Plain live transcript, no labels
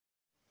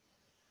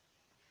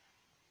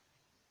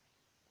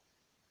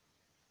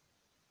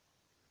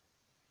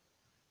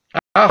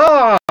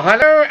Aha!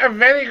 Hello, a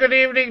very good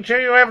evening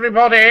to you,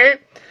 everybody.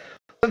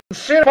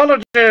 Sincere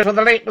apologies for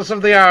the lateness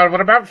of the hour.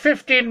 We're about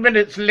 15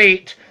 minutes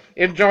late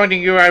in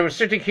joining you. I was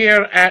sitting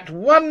here at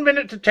 1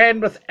 minute to 10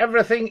 with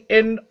everything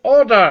in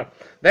order.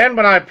 Then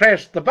when I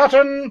pressed the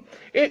button,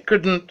 it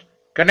couldn't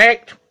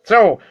connect.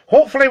 So,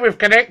 hopefully we've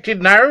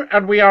connected now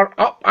and we are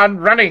up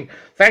and running.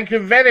 Thank you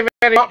very,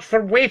 very much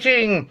for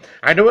waiting.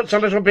 I know it's a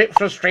little bit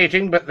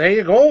frustrating, but there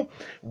you go.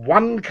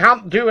 One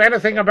can't do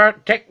anything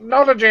about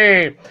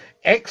technology.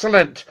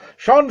 Excellent.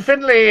 Sean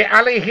Finlay,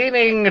 Ali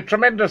Haining,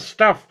 tremendous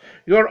stuff.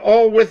 You're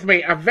all with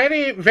me. A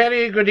very,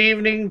 very good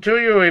evening to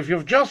you. If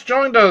you've just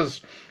joined us,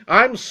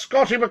 I'm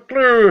Scottie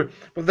McClue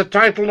with the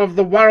title of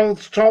the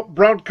world's top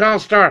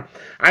broadcaster.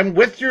 I'm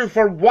with you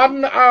for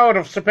 1 hour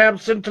of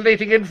superb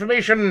scintillating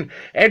information,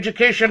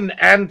 education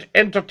and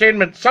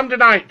entertainment. Sunday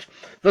night,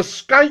 the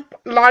Skype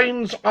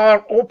lines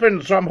are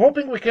open, so I'm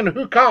hoping we can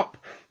hook up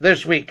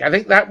this week. I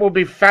think that will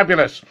be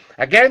fabulous.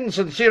 Again,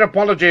 sincere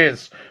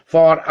apologies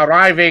for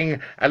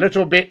arriving a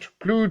little bit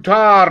plus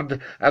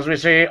tard, as we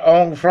say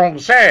en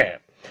français.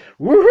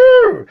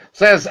 Woohoo,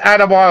 says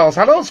Anna Boyles.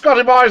 Hello,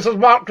 Scotty Boy, says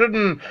Mark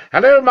Ridden.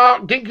 Hello,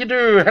 Mark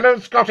Dinky-Doo. Hello,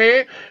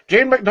 Scotty.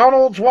 Jane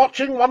McDonald's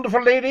watching,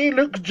 wonderful lady.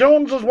 Luke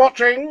Jones is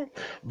watching.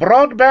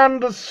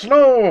 Broadband is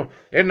slow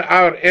in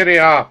our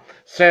area,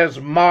 says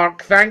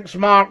Mark. Thanks,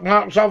 Mark.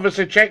 Mark's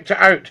obviously checked it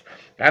out,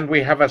 and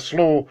we have a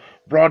slow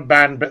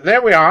broadband, but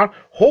there we are.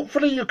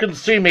 Hopefully you can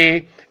see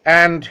me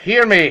and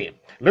hear me.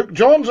 Luke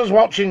Jones is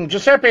watching.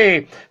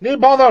 Giuseppe, no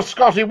bother,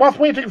 Scotty, worth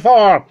waiting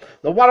for.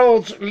 The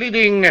world's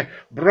leading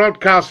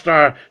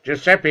broadcaster.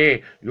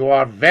 Giuseppe, you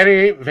are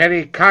very,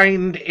 very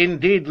kind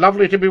indeed.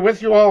 Lovely to be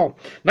with you all.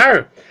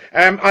 Now,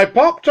 I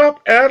popped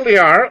up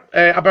earlier,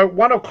 about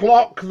 1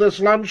 o'clock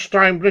this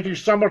lunchtime,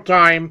 British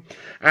summertime,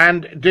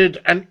 and did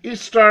an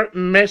Easter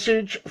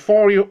message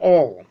for you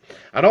all.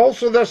 And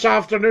also this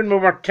afternoon we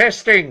were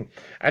testing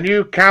a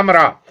new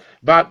camera.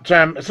 But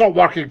it's not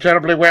working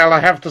terribly well, I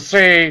have to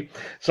say.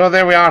 So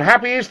there we are.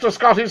 Happy Easter,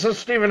 Scotty, says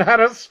Stephen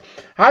Harris.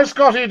 Hi,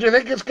 Scotty, do you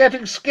think it's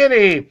getting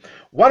scary?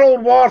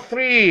 World War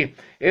III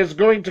is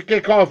going to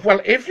kick off.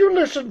 Well, if you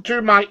listen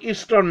to my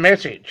Easter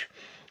message,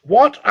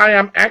 what I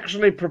am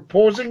actually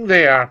proposing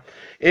there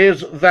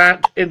is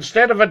that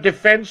instead of a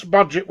defence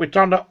budget, we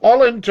turn it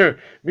all into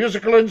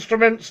musical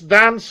instruments,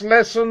 dance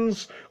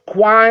lessons,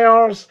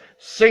 choirs,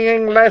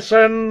 singing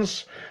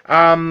lessons,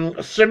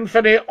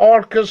 symphony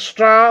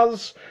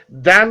orchestras,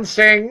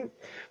 dancing,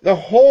 the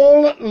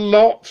whole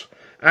lot,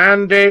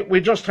 and we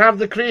just have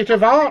the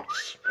creative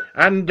arts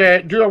and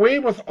do away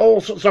with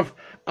all sorts of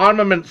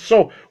armaments.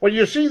 So when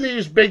you see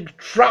these big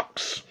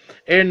trucks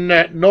in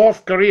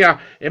North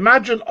Korea,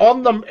 imagine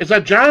on them is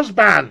a jazz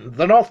band,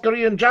 the North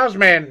Korean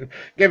jazzmen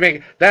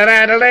giving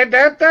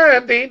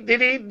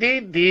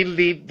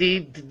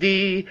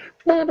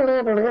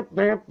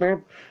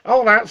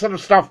all that sort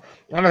of stuff,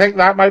 and I think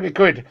that might be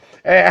good.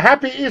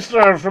 Happy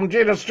Easter from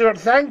Jana Stewart.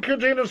 Thank you,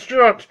 Jana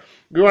Stewart.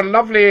 You are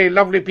lovely,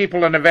 lovely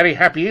people, and a very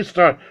happy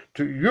Easter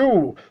to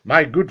you,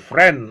 my good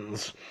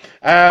friends.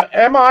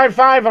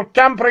 MI5 are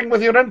tampering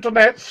with your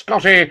internet,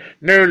 Scotty.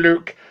 No,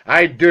 Luke,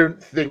 I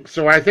don't think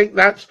so. I think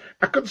that's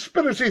a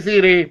conspiracy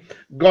theory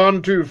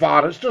gone too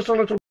far. It's just a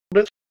little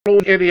bit slow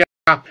area,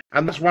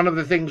 and that's one of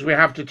the things we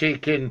have to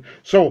take in.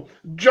 So,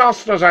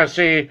 just as I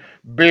say,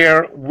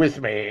 bear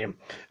with me.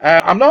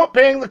 I'm not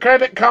paying the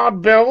credit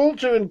card bill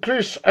to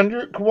increase a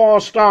nuke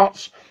war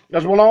starts,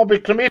 as we'll all be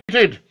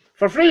cremated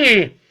for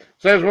free,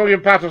 says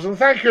William Patterson.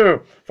 Thank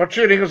you for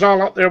cheering us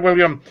all up there,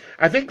 William.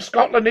 I think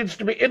Scotland needs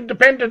to be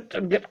independent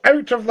and get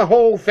out of the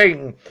whole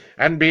thing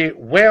and be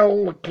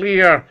well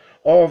clear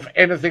of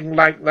anything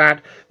like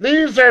that.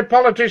 These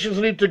politicians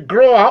need to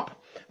grow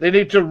up. They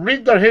need to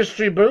read their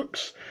history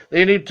books.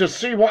 They need to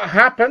see what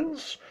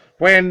happens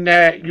when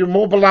you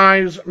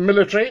mobilise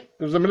military,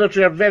 because the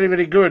military are very,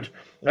 very good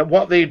at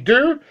what they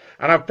do.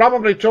 And I've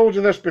probably told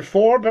you this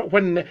before, but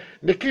when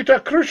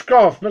Nikita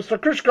Khrushchev,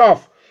 Mr.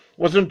 Khrushchev,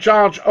 was in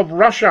charge of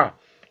Russia,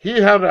 he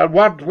had a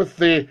word with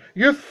the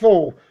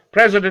youthful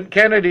President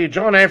Kennedy,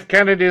 John F.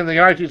 Kennedy in the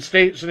United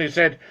States, and he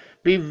said,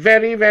 be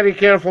very, very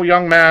careful,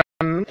 young man,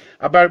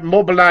 about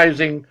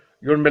mobilising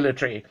your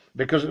military,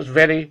 because it's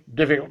very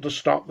difficult to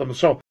stop them.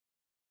 So,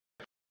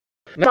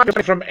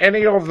 not from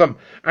any of them.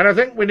 And I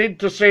think we need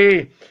to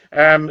say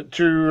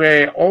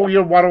to all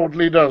your world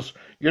leaders,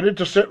 you need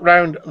to sit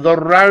round the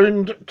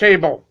round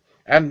table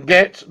and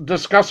get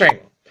discussing.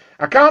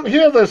 I can't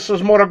hear this,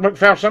 says Morag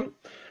McPherson.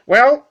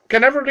 Well,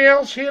 can everybody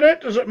else hear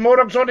it? Is it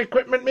Morag's on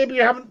equipment? Maybe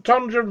you haven't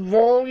turned your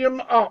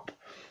volume up.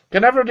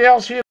 Can everybody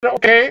else hear it?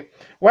 Okay.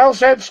 Well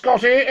said,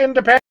 Scotty.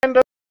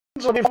 Independence.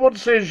 Forward,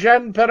 says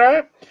Jean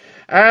Perret.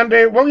 And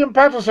William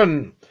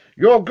Patterson,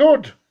 you're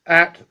good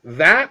at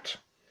that.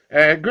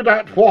 Good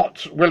at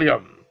what,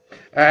 William?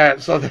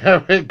 So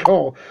there we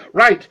go.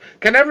 Right,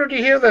 can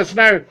everybody hear this?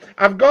 Now,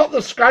 I've got the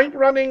Skype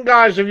running,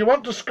 guys. If you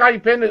want to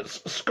Skype in,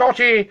 it's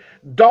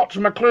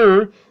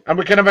Scottie.McClue, and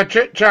we can have a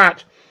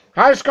chit-chat.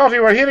 Hi, Scotty,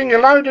 we're hearing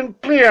you loud and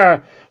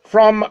clear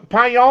from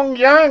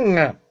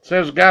Pyongyang,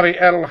 says Gary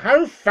L.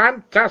 How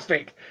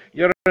fantastic.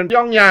 You're in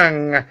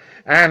Pyongyang,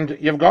 and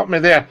you've got me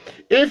there.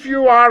 If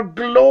you are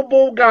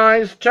global,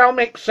 guys, tell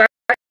me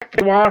exactly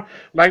who you are.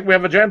 Like we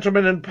have a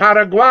gentleman in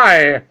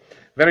Paraguay,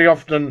 very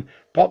often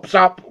pops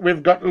up.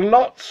 We've got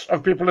lots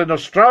of people in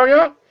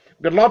Australia,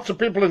 we've got lots of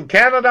people in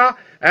Canada,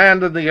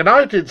 and in the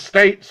United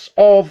States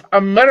of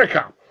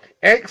America.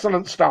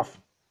 Excellent stuff.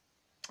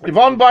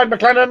 Yvonne Boyd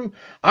McLennan,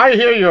 I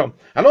hear you.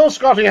 Hello,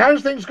 Scotty.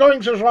 How's things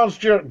going, says Ron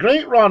Stewart.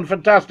 Great, Ron.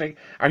 Fantastic.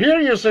 I hear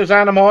you, says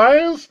Anna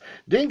Moyes.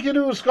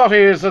 Dinky-Doo,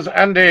 Scotty, says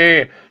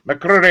Andy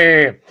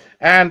McCreary.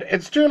 And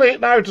it's too late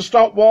now to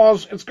stop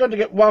wars. It's going to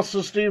get worse,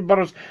 says Steve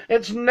Burrows.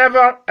 It's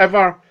never,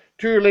 ever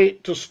too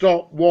late to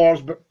stop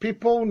wars, but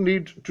people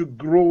need to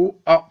grow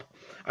up.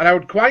 And I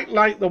would quite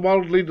like the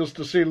world leaders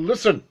to say,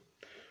 listen,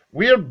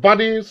 we're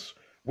buddies.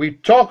 We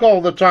talk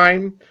all the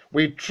time.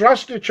 We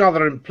trust each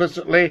other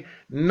implicitly.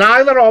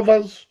 Neither of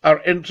us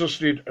are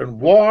interested in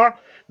war.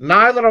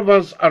 Neither of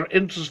us are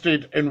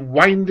interested in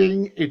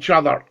winding each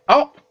other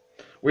up.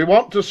 We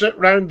want to sit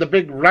round the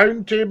big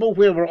round table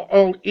where we're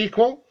all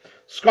equal.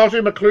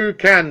 Scottie McClue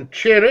can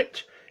chair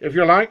it, if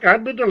you like.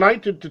 I'd be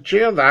delighted to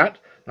chair that.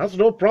 That's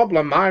no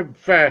problem. I've,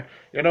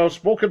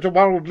 spoken to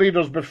world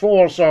leaders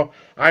before, so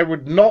I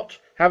would not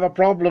have a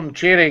problem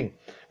chairing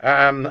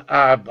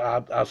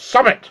a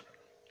summit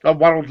of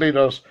world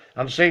leaders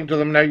and saying to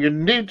them, now you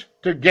need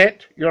to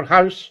get your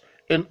house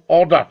in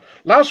order.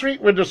 Last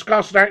week we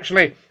discussed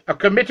actually a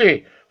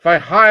committee for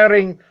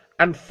hiring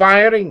and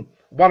firing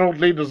world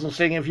leaders and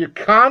saying if you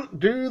can't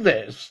do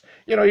this,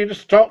 you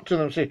just talk to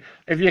them and say,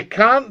 if you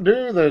can't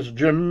do this,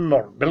 Jim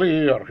or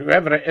Billy or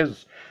whoever it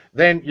is,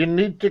 then you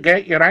need to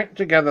get your act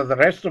together. The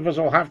rest of us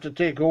will have to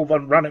take over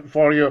and run it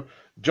for you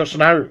just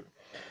now.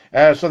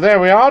 So there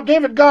we are.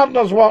 David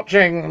Gardner's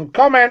watching.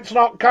 Comments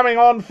not coming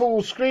on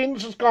full screen,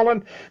 says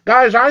Colin.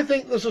 Guys, I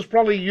think this is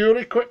probably your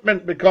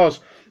equipment because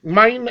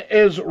mine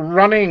is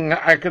running.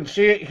 I can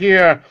see it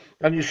here,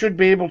 and you should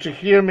be able to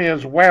hear me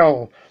as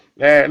well.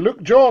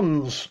 Luke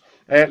Jones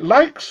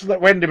likes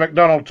that Wendy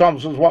MacDonald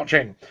Thompson's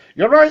watching.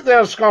 You're right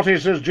there, Scotty,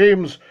 says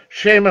James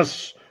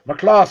Seamus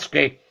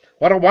McCloskey.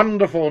 What a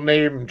wonderful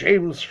name,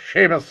 James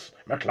Seamus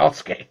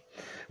McCloskey.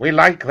 We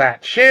like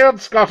that. Shared,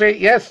 Scotty.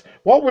 Yes,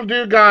 what we'll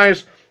do,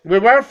 guys, we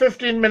were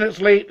 15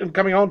 minutes late in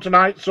coming on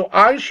tonight, so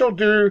I shall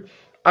do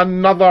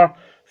another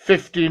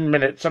 15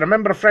 minutes. I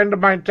remember a friend of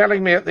mine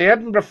telling me at the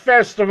Edinburgh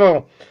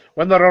Festival,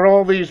 when there are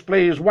all these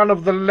plays, one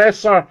of the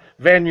lesser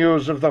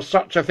venues, if there's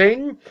such a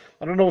thing,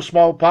 there are no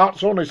small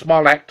parts, only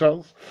small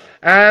actors,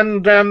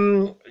 and,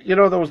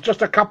 there was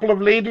just a couple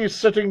of ladies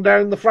sitting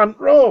down the front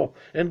row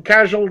in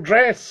casual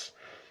dress,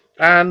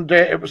 and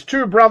it was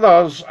two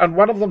brothers, and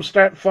one of them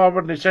stepped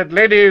forward and he said,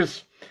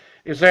 ladies,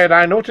 he said,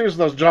 I notice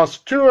there's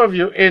just two of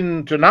you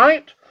in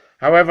tonight.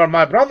 However,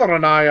 my brother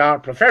and I are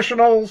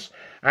professionals,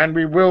 and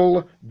we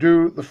will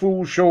do the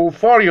full show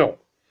for you.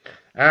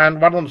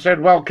 And one of them said,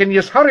 well, can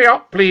you hurry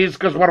up, please,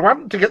 because we're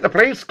wanting to get the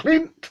place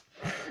cleaned.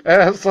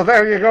 So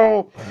there you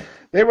go.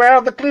 They were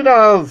the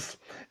cleaners.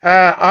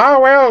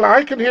 Well,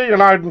 I can hear you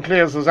loud and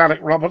clear, says Alec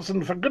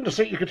Robertson. For goodness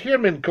sake, you could hear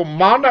me in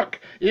Kilmarnock,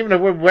 even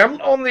if we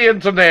weren't on the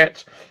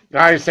internet,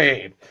 I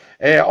say.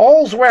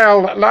 All's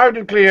well, loud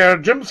and clear.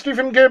 Jim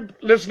Stephen Gibb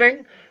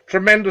listening.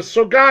 Tremendous.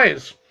 So,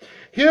 guys,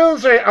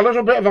 here's a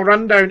little bit of a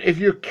rundown. If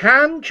you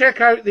can check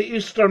out the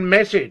Easter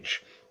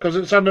message, because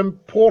it's an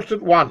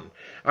important one.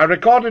 I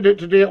recorded it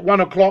today at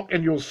 1 o'clock,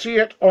 and you'll see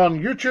it on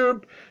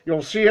YouTube.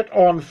 You'll see it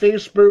on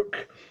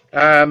Facebook.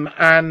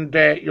 And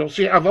you'll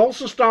see I've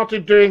also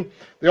started doing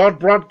the odd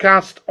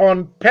broadcast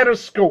on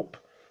Periscope.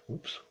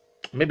 Oops.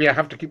 Maybe I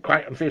have to keep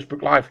quiet on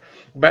Facebook Live.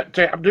 But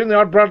I'm doing the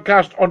odd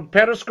broadcast on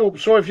Periscope.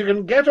 So if you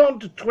can get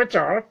onto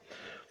Twitter,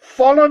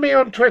 follow me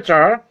on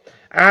Twitter,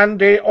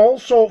 and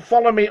also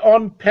follow me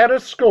on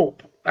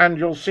Periscope. And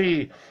you'll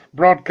see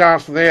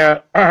broadcast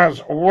there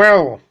as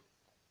well.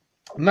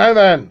 Now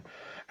then,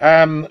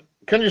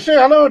 can you say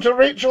hello to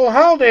Rachel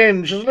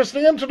Haldane? She's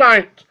listening in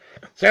tonight.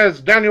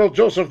 Says Daniel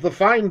Joseph, the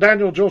fine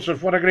Daniel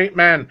Joseph, what a great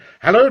man.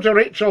 Hello to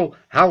Rachel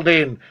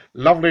Haldane.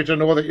 Lovely to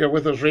know that you're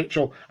with us,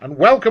 Rachel. And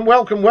welcome,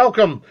 welcome,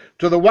 welcome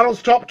to the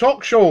World's Top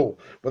Talk Show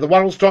with the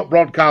World's Top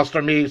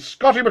Broadcaster, me,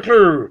 Scottie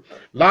McClue,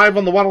 live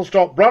on the World's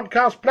Top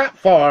Broadcast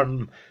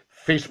platform,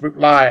 Facebook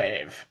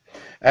Live.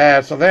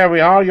 So there we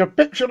are, your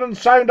picture and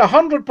sound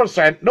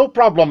 100%, no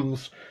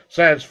problems,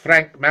 says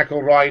Frank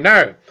McElroy.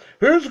 Now,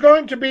 who's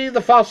going to be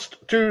the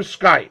first to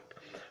Skype?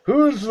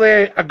 Who's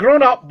a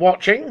grown-up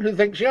watching who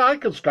thinks, yeah, I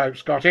could Skype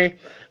Scotty?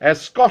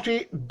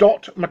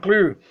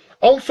 Scotty.McClue.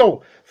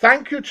 Also,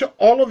 thank you to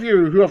all of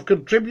you who have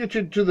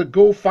contributed to the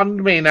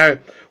GoFundMe. Now,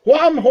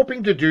 what I'm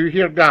hoping to do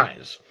here,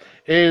 guys,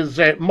 is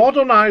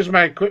modernise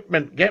my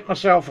equipment, get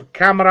myself a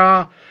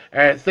camera,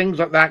 things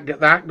like that, get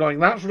that going.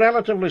 That's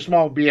relatively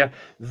small beer.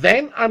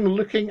 Then I'm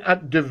looking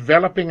at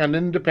developing an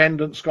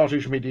independent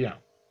Scottish media.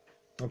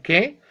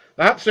 Okay?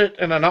 That's it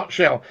in a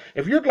nutshell.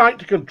 If you'd like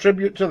to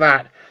contribute to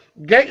that,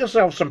 get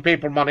yourself some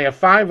paper money, a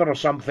fiver or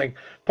something,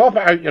 pop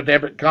it out your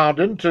debit card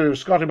into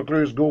Scottie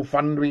McClue's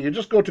GoFundMe. You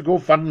just go to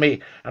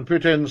GoFundMe and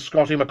put in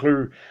Scottie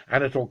McClue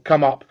and it'll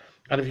come up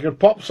And if you could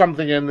pop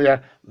something in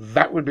there,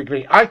 that would be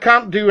great. I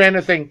can't do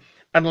anything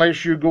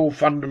unless you go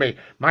fund me.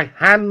 My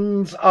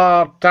hands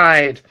are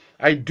tied.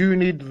 I do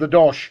need the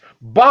dosh.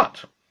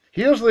 But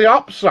here's the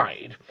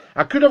upside.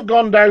 I could have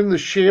gone down the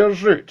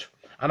shares route,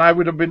 and I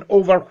would have been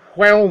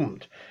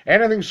overwhelmed.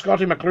 Anything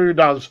Scottie McClue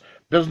does,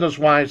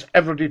 business-wise,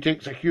 everybody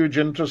takes a huge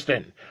interest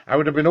in. I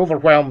would have been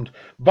overwhelmed.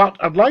 But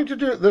I'd like to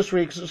do it this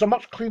way, because it's a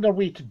much cleaner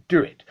way to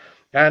do it.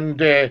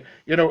 And,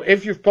 you know,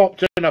 if you've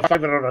popped in a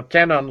fiver or a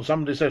tenner and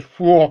somebody says,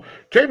 whoa,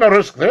 take a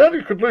risk there,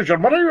 you could lose your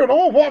money, you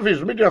know, what if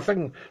his media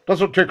thing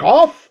doesn't take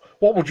off?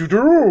 What would you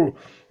do?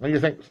 And you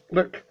think,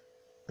 look,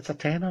 it's a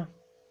tenner.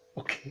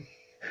 Okay.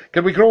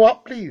 Can we grow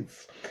up,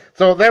 please?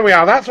 So there we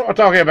are. That's what we're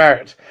talking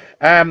about.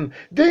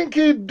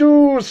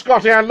 Dinky-Doo,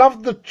 Scotty. I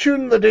loved the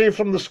tune the day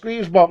from the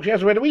Squeeze Box.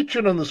 Yes, we had a wee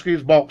tune in the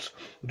Squeeze Box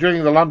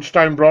during the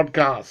lunchtime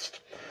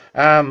broadcast.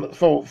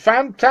 So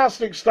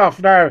fantastic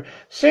stuff. Now,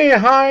 say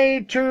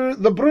hi to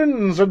the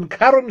Bruins and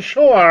Karen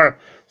Shore,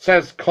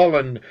 says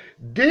Colin.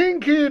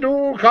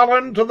 Dinky-Doo,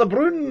 Colin, to the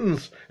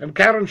Bruins and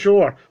Karen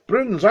Shore.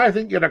 Bruins, I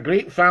think you're a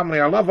great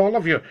family. I love all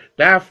of you.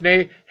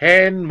 Daphne,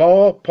 Hen,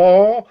 Ma,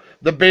 Paw,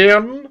 the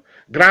Bairn,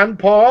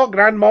 Grandpa,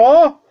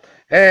 Grandma.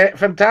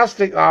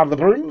 Fantastic are the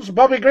Bruins.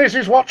 Bobby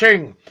Gracie's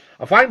watching.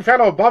 A fine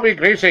fellow, Bobby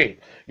Gracie.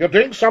 You're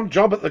doing some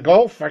job at the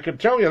golf. I can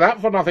tell you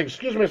that for nothing.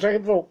 Excuse me a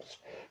second, folks.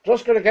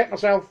 Just going to get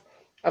myself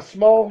a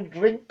small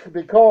drink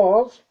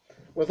because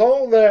with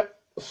all the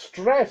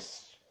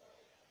stress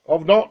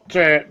of not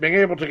being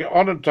able to get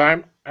on in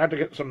time, I had to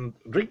get some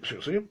drinks,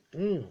 you see.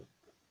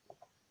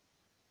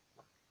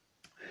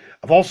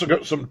 I've also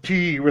got some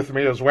tea with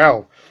me as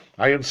well.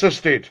 I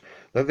insisted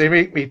that they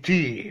make me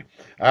tea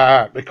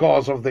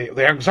because of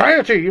the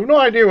anxiety. You've no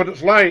idea what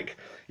it's like.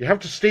 You have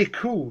to stay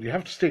cool. You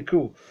have to stay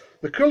cool.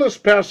 The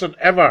coolest person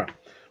ever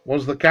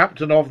was the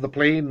captain of the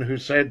plane who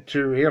said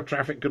to air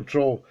traffic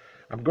control,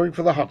 I'm going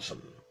for the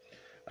Hudson.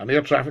 And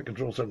air traffic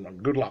control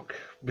said, good luck,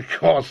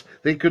 because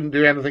they couldn't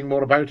do anything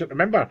more about it.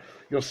 Remember,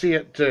 you'll see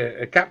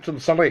it, Captain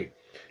Sully.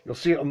 You'll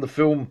see it on the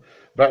film.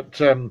 But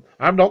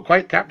I'm not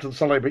quite Captain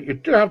Sully, but you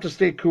do have to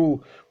stay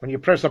cool when you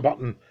press a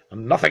button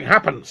and nothing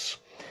happens.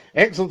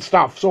 Excellent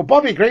stuff. So,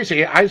 Bobby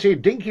Gracie, I say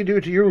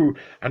Dinky-Doo to you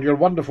and your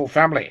wonderful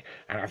family.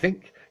 And I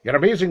think you're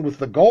amazing with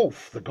the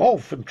golf,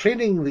 and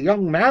training the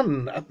young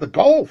man at the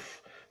golf.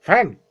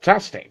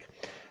 Fantastic.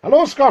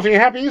 Hello, Scotty.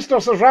 Happy Easter,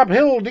 says Rab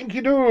Hill.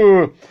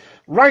 Dinky-Doo.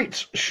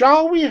 Right,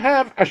 shall we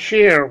have a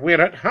share?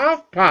 We're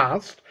at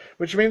past,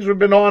 which means we've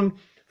been on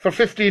for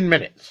 15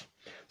 minutes.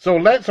 So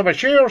let's have a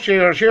share,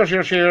 share,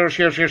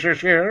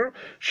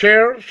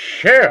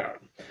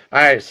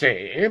 I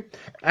say.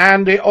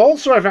 And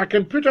also, if I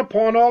can put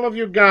upon all of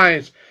you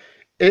guys,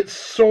 it's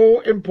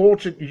so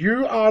important.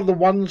 You are the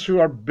ones who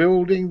are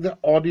building the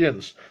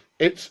audience.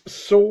 It's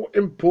so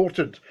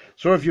important.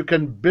 So if you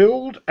can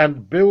build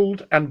and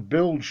build and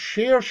build,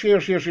 share.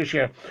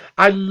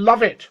 I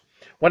love it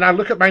when I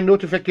look at my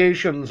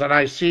notifications and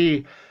I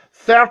see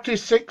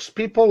 36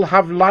 people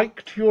have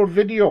liked your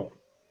video.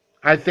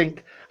 I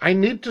think I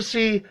need to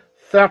see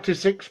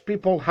 36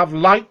 people have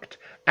liked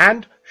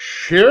and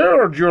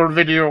shared your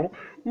video.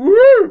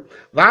 Woo!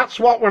 That's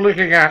what we're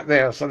looking at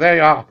there. So there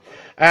you are.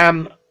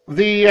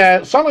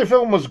 The Sully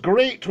film was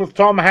great with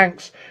Tom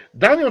Hanks.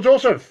 Daniel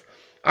Joseph,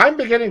 I'm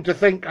beginning to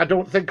think I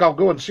don't think I'll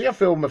go and see a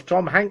film if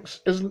Tom Hanks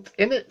isn't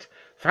in it.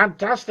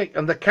 Fantastic.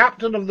 And the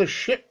captain of the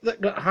ship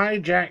that got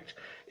hijacked,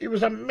 he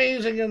was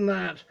amazing in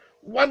that.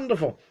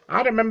 Wonderful.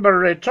 I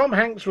remember Tom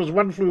Hanks was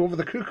One Flew Over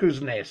the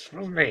Cuckoo's Nest,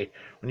 wasn't he?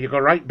 When you go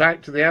right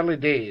back to the early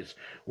days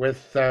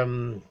with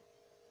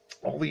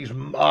all these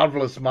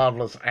marvellous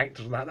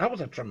actors and that. That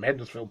was a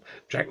tremendous film.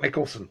 Jack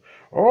Nicholson.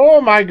 Oh,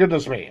 my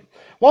goodness me.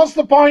 What's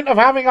the point of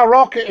having a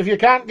rocket if you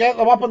can't get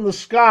them up in the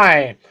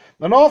sky?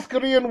 The North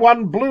Korean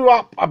one blew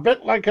up a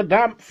bit like a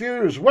damp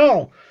fuse.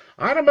 Well,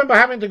 I remember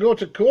having to go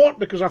to court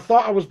because I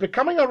thought I was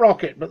becoming a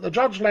rocket, but the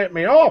judge let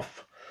me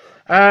off.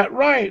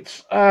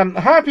 Right.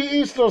 Happy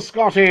Easter,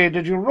 Scotty.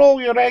 Did you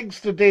roll your eggs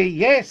today?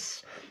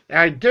 Yes,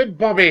 I did,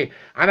 Bobby.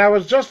 And I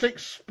was just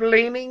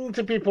explaining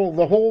to people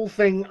the whole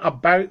thing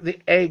about the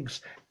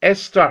eggs.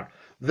 Esther,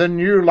 the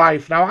new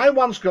life. Now, I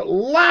once got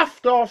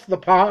laughed off the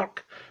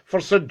park for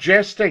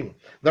suggesting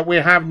that we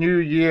have New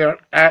Year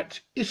at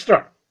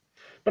Easter.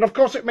 But of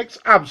course it makes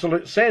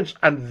absolute sense.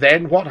 And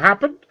then what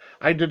happened?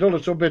 I did a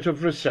little bit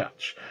of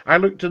research. I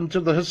looked into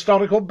the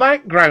historical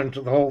background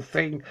to the whole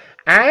thing.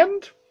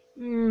 And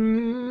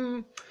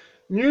New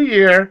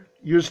Year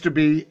used to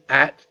be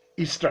at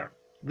Easter.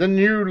 The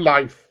new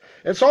life.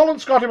 It's all in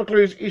Scottie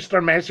McClue's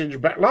Easter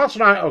message. But last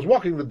night I was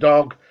walking the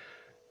dog.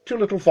 2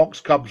 little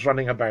fox cubs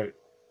running about.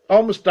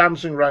 Almost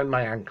dancing round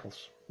my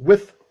ankles.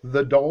 With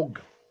the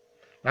dog.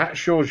 That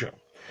shows you.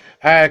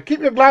 Keep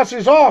your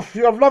glasses off.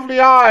 You have lovely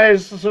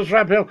eyes, says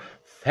Rab Hill.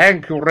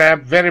 Thank you,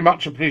 Rab. Very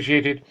much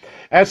appreciated.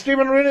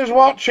 Stephen Rooney's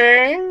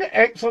watching.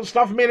 Excellent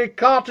stuff. Mary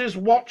Carter's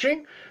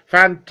watching.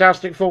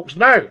 Fantastic, folks.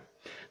 Now,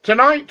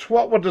 tonight,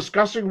 what we're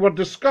discussing what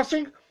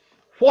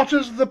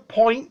is the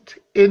point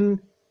in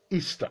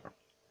Easter?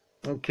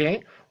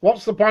 Okay?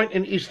 What's the point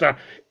in Easter?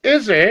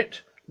 Is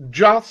it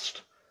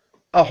just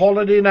a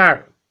holiday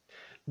now?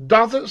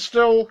 Does it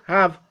still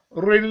have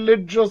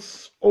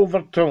religious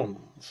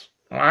overtones?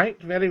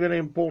 Right? Very, very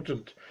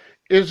important.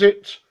 Is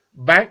it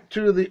back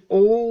to the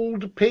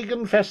old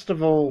pagan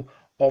festival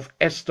of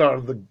Esther,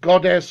 the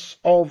goddess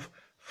of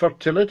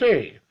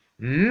fertility?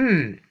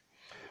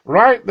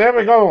 Right, there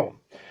we go.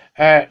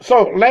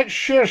 So let's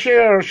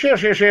share.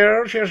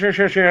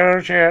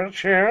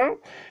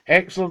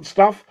 Excellent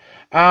stuff.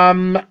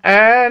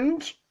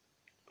 And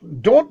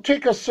don't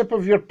take a sip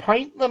of your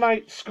pint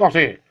tonight,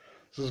 Scotty,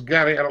 says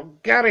Gary.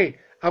 Gary,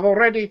 I've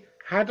already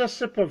had a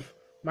sip of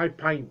my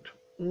pint.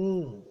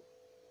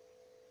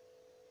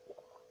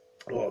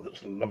 Oh,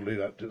 that's lovely.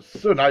 That is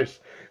so nice.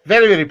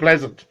 Very, very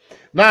pleasant.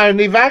 Now,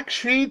 Nivak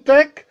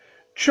Svitek,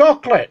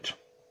 chocolate.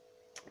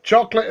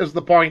 Chocolate is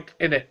the point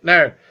in it.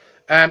 Now,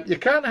 you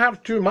can't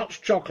have too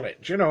much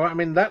chocolate, you know. I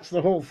mean, that's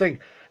the whole thing.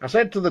 I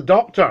said to the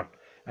doctor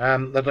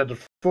that I had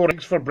 4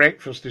 eggs for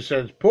breakfast. He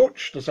said,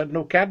 poached. I said,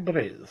 no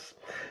Cadbury's.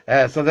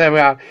 So there we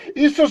are.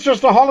 Easter's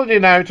just a holiday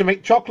now to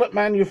make chocolate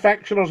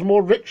manufacturers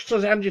more rich,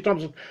 says Angie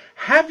Thompson.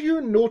 Have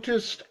you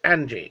noticed,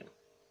 Angie,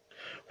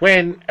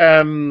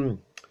 when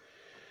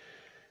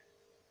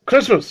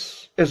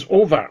Christmas is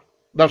over,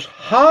 there's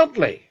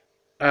hardly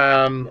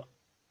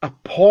a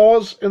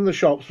pause in the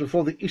shops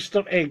before the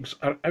Easter eggs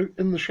are out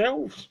in the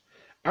shelves.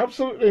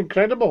 Absolutely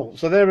incredible.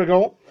 So there we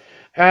go.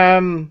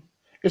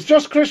 It's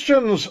just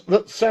Christians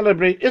that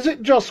celebrate. Is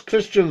it just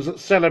Christians that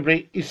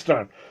celebrate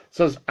Easter?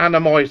 Says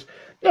Anna Moyes.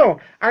 No,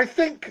 I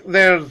think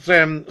there's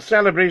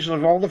celebration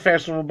of all the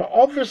festivals, but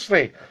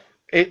obviously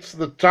it's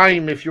the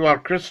time, if you are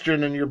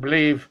Christian and you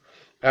believe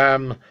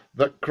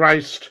that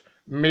Christ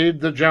made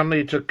the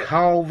journey to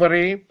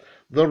Calvary.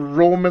 The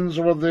Romans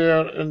were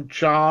there in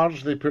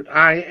charge. They put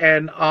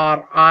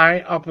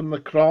INRI up on the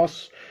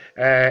cross.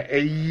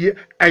 Iesu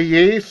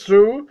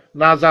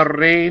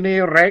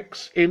Nazareni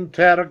Rex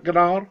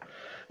Intergrar.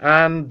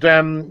 And,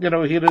 you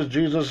know, here is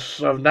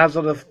Jesus of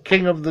Nazareth,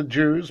 King of the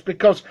Jews,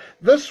 because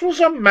this was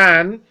a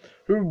man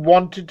who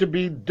wanted to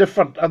be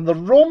different. And the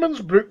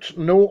Romans brooked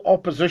no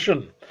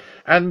opposition.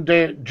 And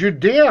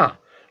Judea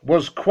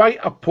was quite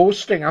a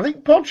posting. I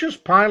think Pontius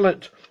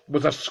Pilate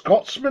was a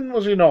Scotsman,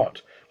 was he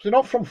not? Was he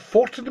not from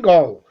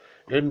Fortingall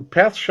in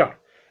Perthshire?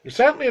 He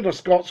certainly had a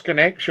Scots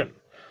connection.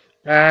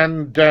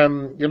 And,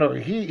 you know,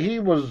 he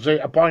was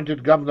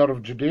appointed governor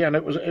of Judea, and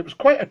it was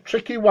quite a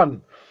tricky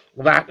one,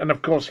 that. And,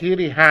 of course, here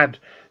he had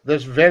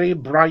this very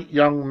bright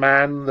young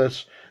man,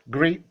 this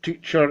great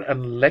teacher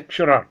and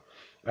lecturer,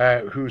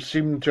 who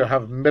seemed to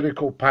have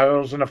miracle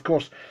powers. And, of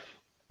course,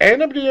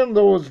 anybody in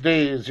those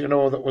days, you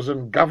know, that was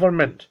in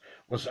government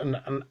was in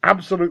an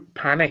absolute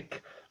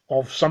panic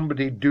of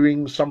somebody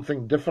doing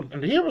something different.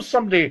 And here was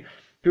somebody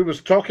who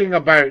was talking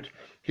about,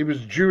 he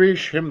was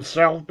Jewish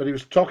himself, but he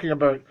was talking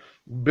about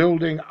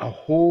building a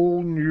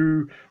whole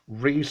new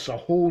race, a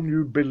whole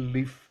new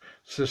belief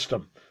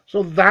system.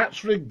 So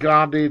that's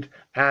regarded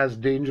as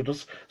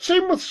dangerous.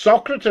 Same with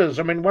Socrates.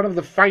 I mean, one of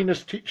the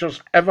finest teachers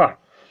ever.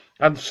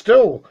 And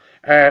still,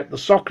 the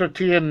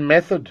Socratean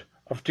method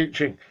of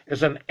teaching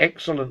is an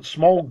excellent,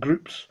 small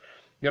groups,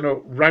 you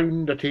know,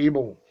 round a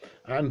table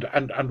and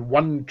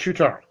one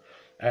tutor.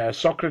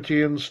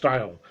 Socratean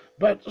style.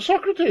 But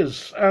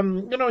Socrates,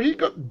 you know, he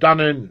got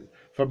done in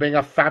for being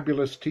a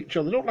fabulous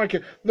teacher. They don't like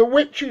it. The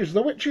witches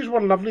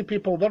were lovely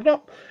people. They're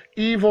not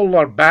evil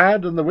or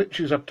bad in the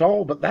witches at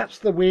all, but that's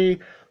the way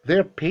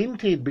they're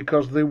painted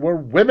because they were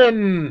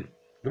women.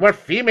 They were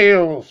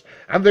females,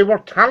 and they were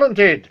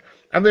talented,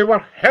 and they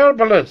were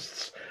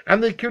herbalists,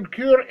 and they could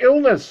cure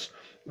illness.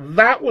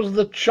 That was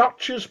the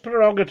church's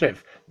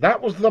prerogative.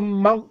 That was the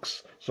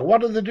monks. So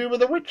what did they do with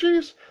the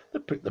witches? They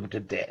put them to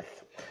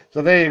death.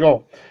 So there you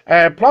go.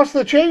 Plus,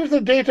 they change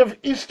the date of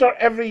Easter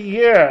every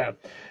year.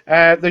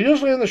 They're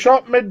usually in the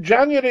shop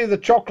mid-January, the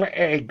chocolate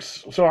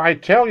eggs. So I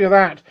tell you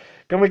that.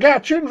 Can we get a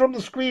tune from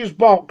the squeeze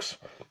box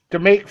to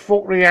make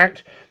folk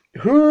react?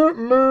 Who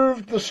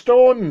moved the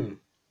stone?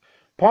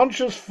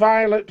 Pontius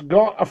Pilate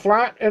got a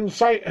flat in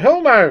Sight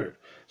Hill now,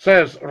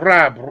 says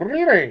Rab.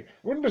 Really?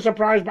 Wouldn't be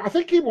surprised, but I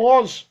think he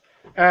was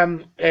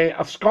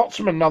a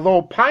Scotsman,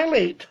 although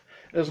Pilate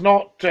is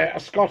not a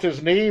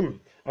Scottish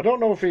name. I don't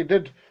know if he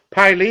did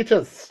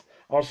Pilatus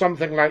or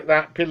something like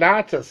that,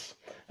 Pilatus,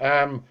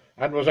 and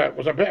was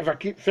a bit of a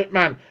keep fit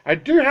man. I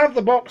do have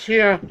the box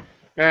here.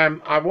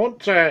 I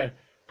won't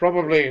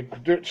probably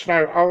do it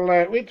now. I'll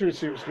wait till we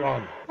see what's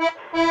going on.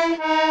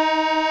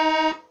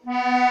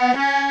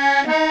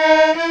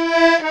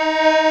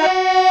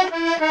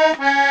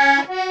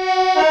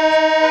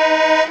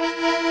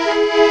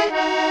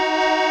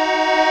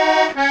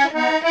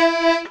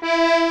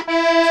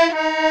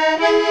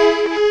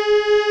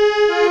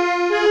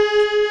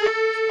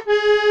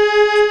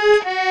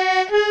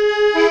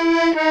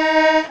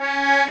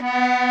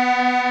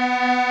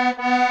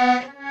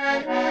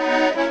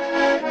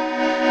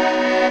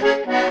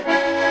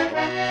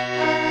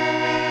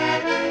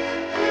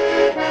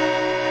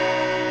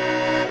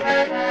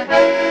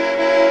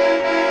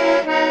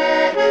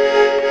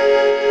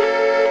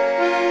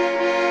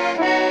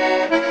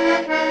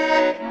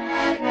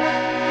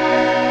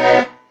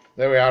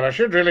 I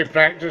should really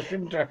practice,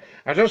 shouldn't I?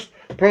 I just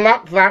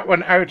plucked that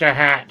one out of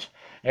hat.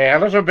 A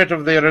little bit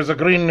of There Is a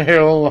Green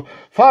Hill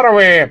Far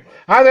Away.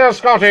 Hi there,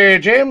 Scotty.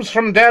 James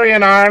from Derry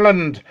in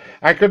Ireland.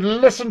 I could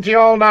listen to you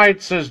all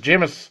night, says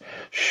James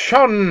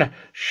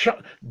Seamus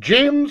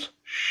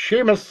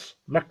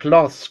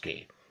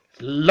McCloskey.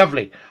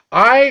 Lovely.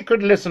 I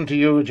could listen to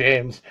you,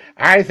 James.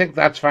 I think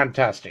that's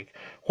fantastic.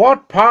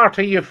 What part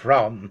are you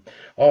from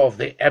of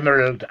the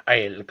Emerald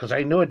Isle? Because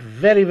I know it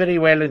very, very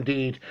well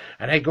indeed,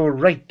 and I go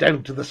right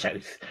down to the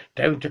south,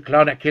 down to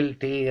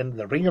Clonakilty and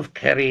the Ring of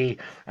Kerry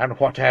and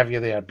what have you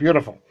there.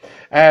 Beautiful.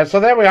 So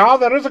there we are.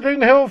 There is a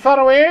green hill far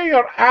away.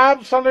 You're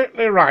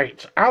absolutely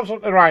right.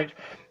 Absolutely right.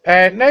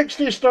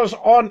 Next Easter's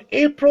on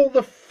April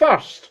the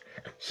 1st.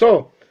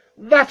 So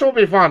that'll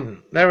be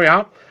fun. There we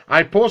are.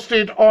 I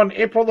posted on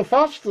April the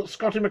 1st that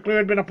Scottie McClue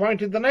had been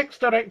appointed the next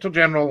Director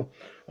General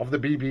of the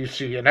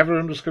BBC, and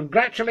everyone was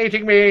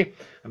congratulating me.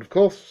 And of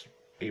course,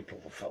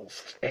 April the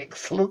 1st.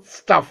 Excellent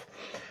stuff.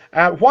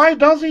 Why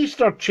does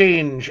Easter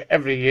change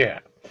every year?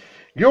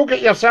 You'll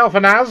get yourself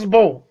an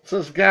Asbo,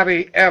 says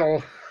Gary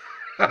L.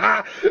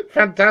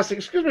 Fantastic.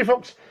 Excuse me,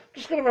 folks.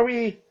 Just going to have a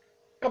wee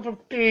cup of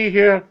tea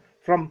here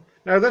from...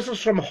 Now, this is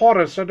from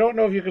Horace. I don't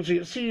know if you can see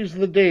it. Seize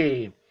the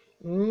day.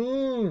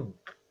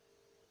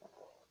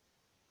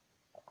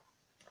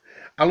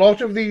 A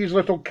lot of these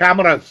little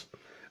cameras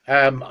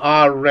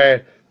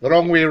are the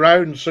wrong way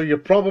round, so you're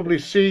probably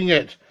seeing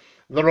it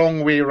the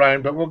wrong way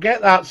round, but we'll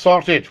get that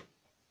sorted.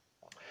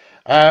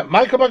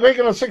 Michael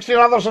McGuigan and 16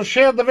 others have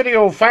shared the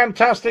video.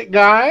 Fantastic,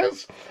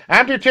 guys.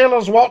 Andy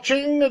Taylor's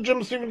watching.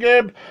 Jim Stephen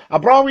Gibb. A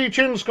brawy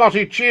tune,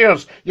 Scotty.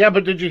 Cheers. Yeah,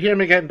 but did you hear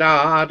me again?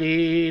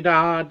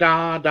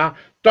 Da-dee-da-da-da.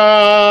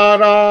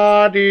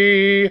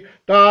 Da-da-dee.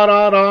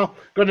 Da-da-da.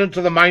 Going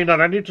into the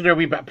minor. I need to do a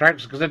wee bit of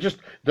practice because I just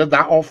did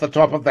that off the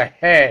top of the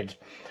head.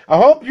 I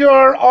hope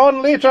you're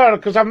on later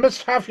because I've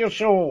missed half your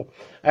show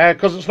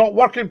because it's not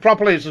working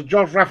properly, says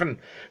George Raffin.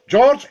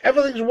 George,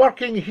 everything's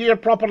working here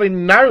properly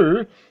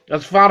now,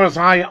 as far as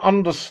I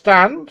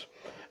understand.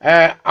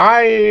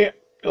 I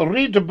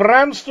read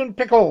Branston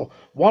Pickle,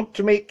 want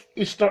to make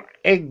Easter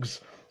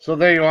eggs. So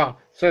there you are,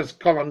 says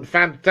Colin.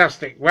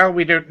 Fantastic. Well,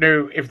 we don't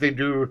know if they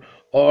do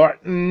or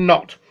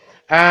not.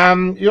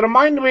 You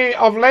remind me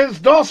of Les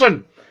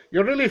Dawson.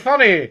 You're really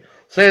funny,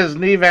 says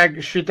Nivag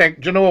Shitek.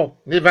 Do you know,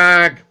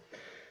 Nivag?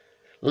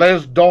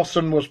 Les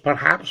Dawson was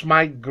perhaps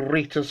my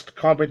greatest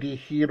comedy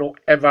hero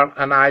ever,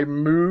 and I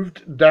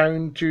moved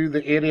down to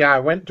the area. I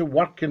went to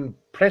work in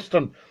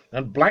Preston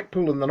and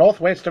Blackpool in the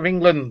northwest of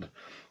England,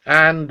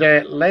 and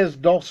Les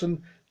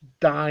Dawson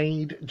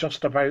died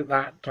just about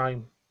that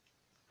time.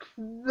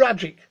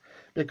 Tragic,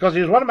 because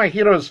he was one of my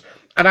heroes,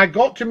 and I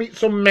got to meet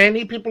so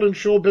many people in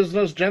show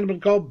business. A gentleman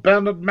called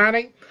Bernard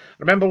Manning. I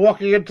remember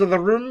walking into the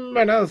room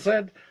and I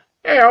said,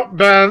 "Hey up,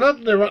 Bernard."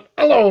 And they went,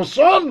 "Hello,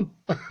 son."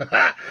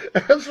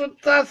 It's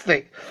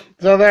fantastic.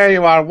 So there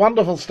you are.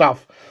 Wonderful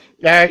stuff.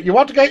 You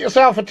want to get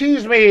yourself a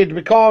tease made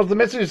because the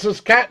missus is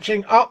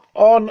catching up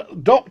on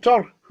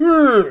Doctor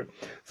Who,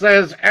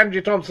 says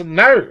Angie Thompson.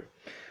 Now,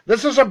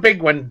 this is a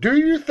big one. Do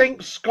you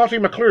think Scottie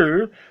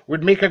McClue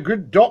would make a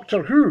good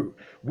Doctor Who?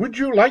 Would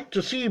you like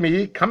to see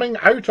me coming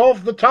out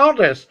of the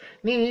TARDIS?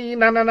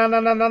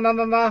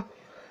 Na-na-na-na-na-na-na-na-na.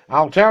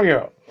 I'll tell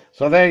you.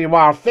 So there you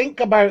are. Think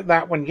about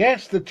that one.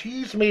 Yes, the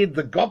tease made,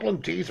 the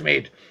Goblin tease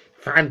made.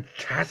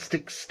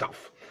 Fantastic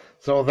stuff.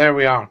 So there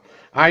we are.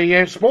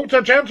 I spoke to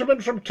a gentleman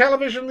from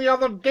television the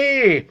other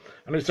day,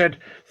 and he said,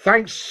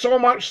 "Thanks so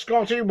much,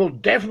 Scotty. We'll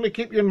definitely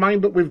keep you in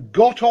mind, but we've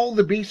got all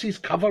the bases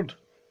covered."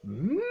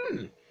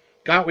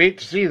 Can't wait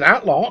to see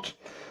that lot.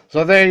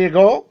 So there you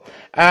go.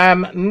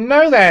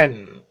 Now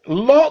then,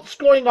 lots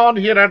going on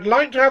here. I'd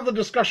like to have the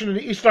discussion in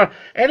Easter.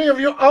 Any of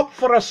you up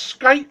for a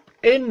Skype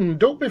in?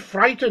 Don't be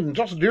frightened.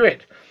 Just do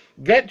it.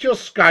 Get your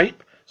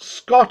Skype,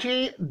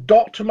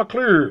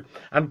 Scottie.McClue,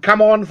 and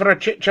come on for a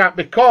chit-chat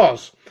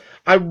because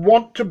I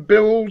want to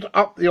build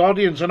up the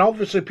audience, and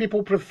obviously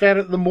people prefer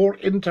it the more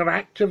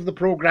interactive the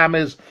programme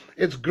is.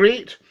 It's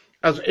great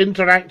as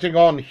interacting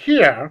on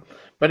here,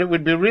 but it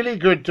would be really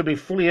good to be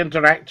fully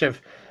interactive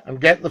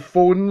and get the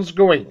phones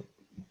going.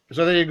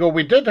 So there you go.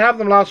 We did have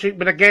them last week,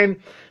 but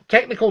again,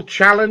 technical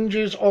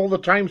challenges all the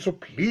time, so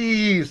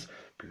please,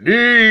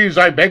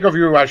 I beg of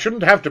you, I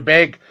shouldn't have to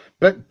beg,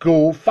 but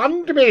go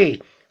fund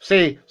me.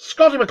 Say,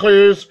 Scottie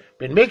McClue's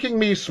been making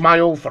me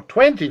smile for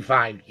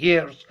 25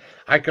 years.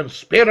 I can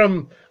spare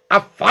him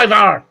a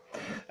fiver.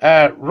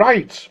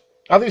 Right.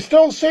 Are they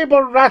still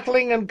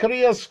sabre-rattling in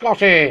Korea,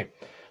 Scotty?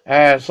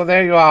 So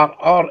there you are.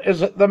 Or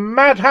is it the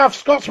mad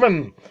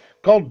half-Scotsman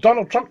called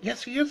Donald Trump?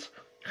 Yes, he is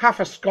half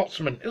a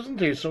Scotsman,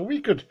 isn't he? So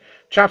we could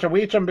chat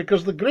away to him,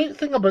 because the great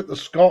thing about the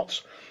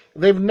Scots,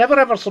 they've never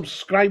ever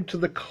subscribed to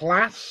the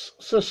class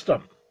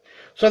system.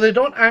 So they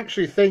don't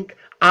actually think,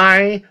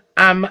 I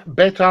am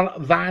better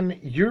than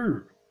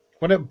you.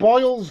 When it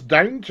boils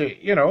down to it,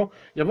 you know,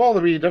 you have all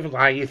the wee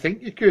different, you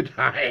think you could,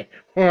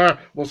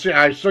 we'll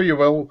see, so you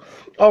will,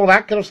 all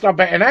that kind of stuff.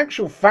 But in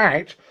actual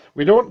fact,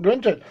 we don't go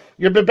into it.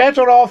 You'd be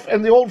better off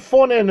in the old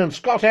phone-in and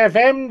Scott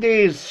FM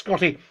days,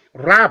 Scotty.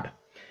 Rab.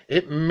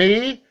 It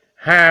may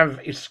have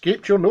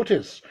escaped your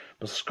notice,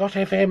 but Scot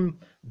FM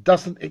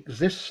doesn't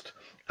exist.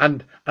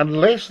 And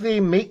unless they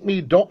make me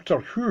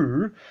Doctor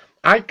Who,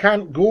 I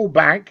can't go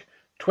back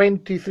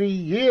 23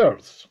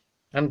 years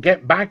and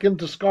get back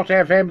into Scot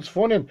FM's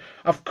phone-in.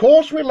 Of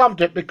course we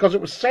loved it because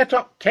it was set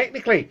up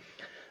technically.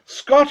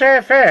 Scot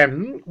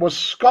FM was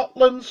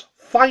Scotland's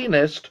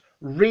finest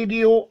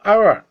radio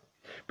hour.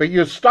 But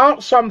you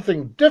start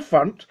something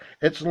different,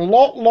 it's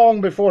not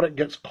long before it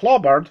gets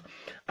clobbered,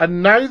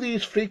 and now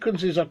these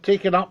frequencies are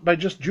taken up by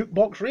just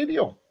jukebox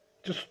radio,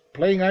 just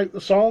playing out the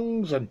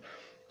songs, and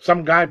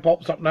some guy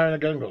pops up now and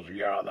again and goes,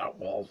 yeah, that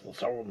was the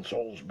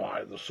so-and-so's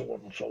by the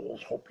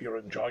so-and-so's, hope you're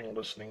enjoying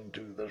listening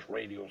to this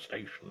radio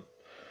station,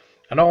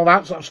 and all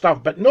that sort of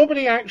stuff. But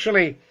nobody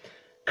actually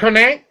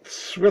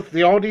connects with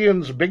the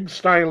audience big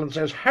style and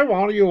says, how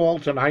are you all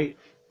tonight?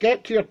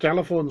 Get to your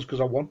telephones because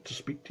I want to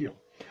speak to you.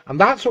 And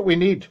that's what we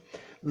need.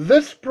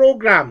 This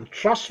programme,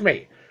 trust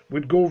me,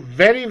 would go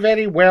very,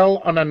 very well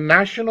on a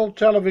national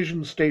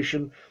television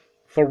station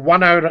for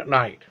 1 hour at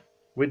night.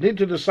 We'd need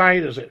to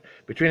decide, is it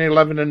between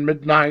 11 and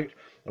midnight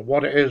or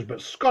what it is,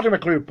 but Scottie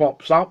McClue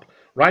pops up,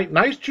 right?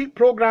 Nice cheap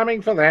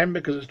programming for them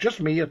because it's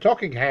just me, a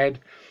talking head,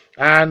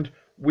 and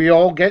we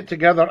all get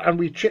together and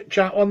we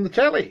chit-chat on the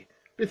telly.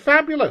 It'd be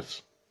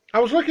fabulous. I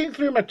was looking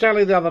through my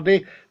telly the other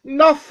day.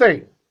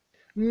 Nothing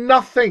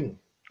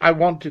I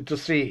wanted to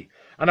see.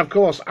 And of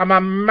course, I'm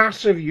a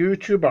massive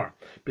YouTuber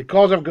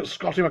because I've got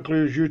Scottie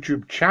McClue's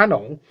YouTube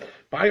channel,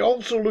 but I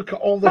also look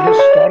at all the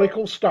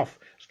historical stuff.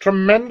 It's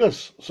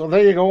tremendous. So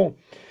there you go.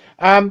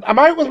 I'm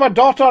out with my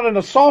daughter in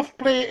a soft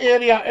play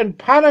area in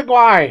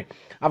Paraguay.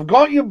 I've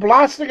got you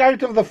blasting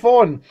out of the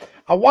phone.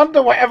 I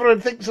wonder what everyone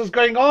thinks is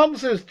going on,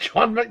 says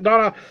John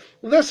McDonough.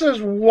 This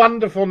is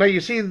wonderful. Now, you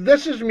see,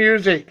 this is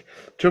music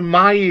to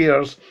my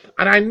ears,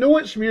 and I know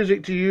it's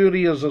music to your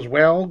ears as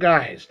well,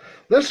 guys.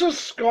 This is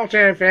Scot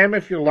FM,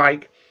 if you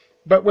like,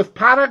 but with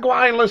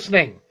Paraguay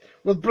listening,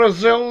 with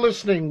Brazil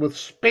listening, with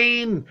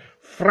Spain,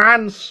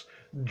 France,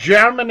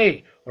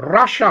 Germany,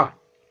 Russia,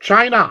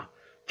 China,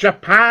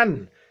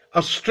 Japan,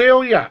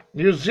 Australia,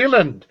 New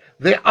Zealand,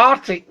 the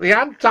Arctic, the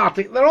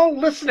Antarctic, they're all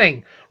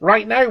listening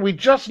right now. We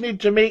just need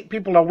to make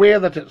people aware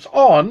that it's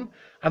on,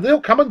 and they'll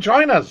come and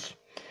join us.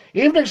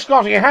 Evening,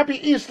 Scotty. Happy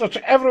Easter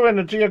to everyone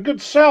and to your good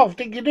self.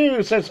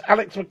 Dinky-Doo, says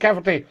Alex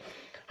McCafferty.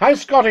 Hi,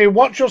 Scotty.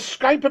 What's your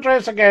Skype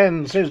address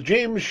again, says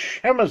James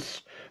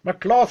Sheamus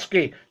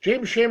McCloskey.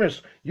 James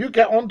Sheamus, you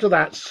get onto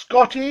that.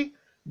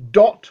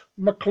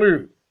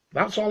 Scottie.McClue.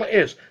 That's all it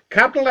is.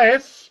 Capital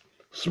S,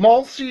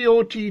 small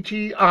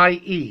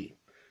C-O-T-T-I-E.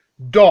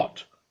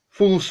 Dot,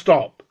 full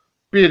stop,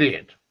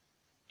 period.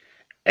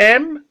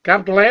 M,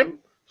 capital M,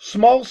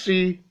 small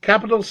c,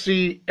 capital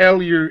C,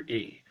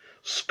 L-U-E.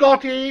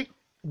 Scottie.McClue.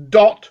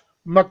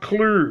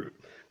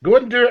 Go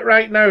and do it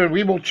right now and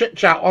we will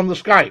chit-chat on the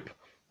Skype.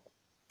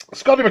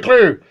 Scottie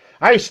McClue,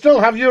 I still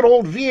have your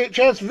old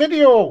VHS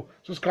video.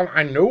 Says Colin,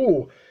 I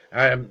know.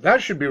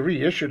 That should be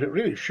reissued. It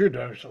really should.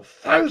 There's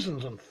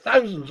thousands and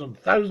thousands and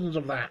thousands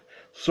of that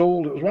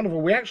sold. It was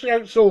wonderful. We actually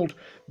outsold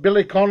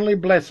Billy Connolly,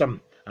 bless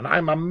him. And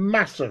I'm a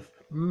massive,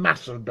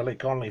 massive Billy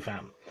Connolly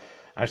fan.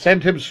 I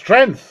sent him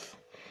strength.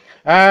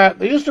 There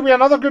used to be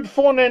another good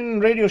phone-in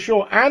radio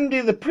show,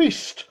 Andy the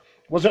Priest.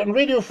 Was it on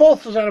Radio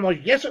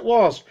 4th? Yes, it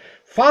was.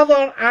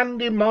 Father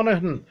Andy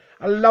Monaghan,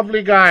 a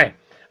lovely guy.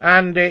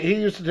 And he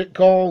used to take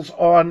calls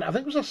on, I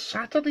think it was a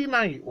Saturday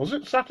night. Was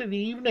it Saturday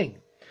evening?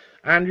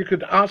 And you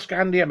could ask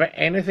Andy about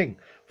anything.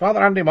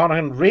 Father Andy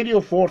Monaghan,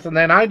 Radio 4th. And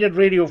then I did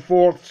Radio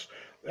 4th's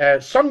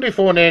Sunday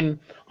phone-in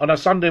on a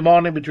Sunday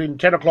morning between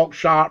 10 o'clock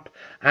sharp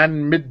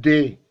and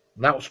midday.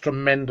 That was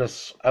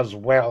tremendous as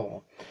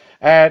well.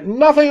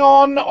 Nothing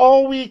on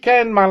all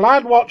weekend. My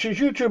lad watches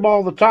YouTube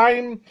all the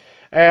time.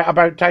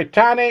 About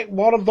Titanic,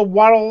 War of the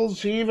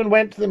Worlds. He even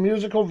went to the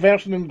musical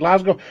version in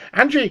Glasgow.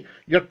 Angie,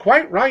 you're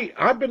quite right.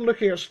 I've been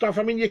looking at stuff.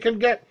 I mean, you can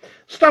get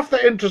stuff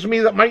that interests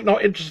me that might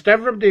not interest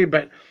everybody,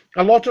 but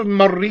a lot of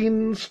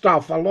marine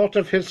stuff, a lot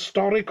of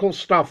historical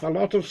stuff, a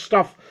lot of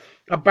stuff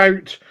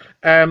about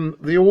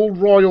the old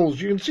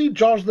royals. You can see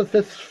George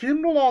V's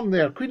funeral on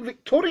there, Queen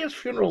Victoria's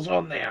funeral's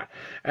on there.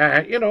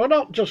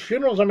 Not just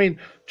funerals. I mean,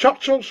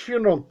 Churchill's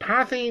funeral,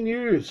 Pathé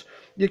News.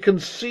 You can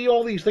see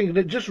all these things, and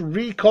it just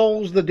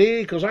recalls the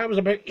day, because I was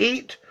about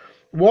 8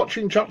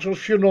 watching Churchill's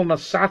funeral on a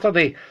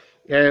Saturday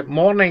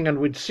morning, and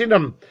we'd seen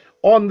him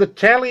on the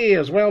telly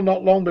as well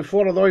not long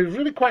before, although he was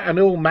really quite an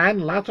old man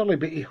latterly,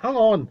 but he hung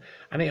on,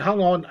 and he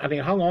hung on, and he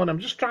hung on. I'm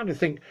just trying to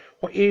think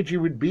what age he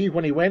would be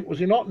when he went. Was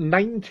he not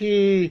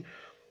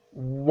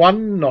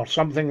 91 or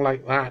something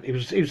like that? He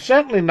was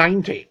certainly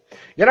 90.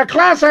 You're a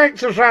class act,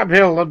 says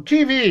Rabhill, on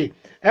TV.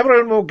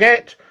 Everyone will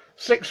get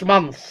 6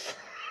 months.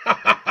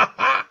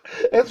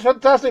 It's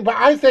fantastic, but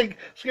I think,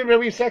 excuse me a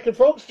wee second,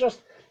 folks,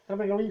 just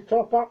having a wee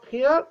top up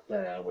here.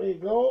 There we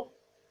go.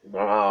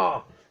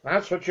 Ah,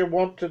 that's what you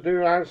want to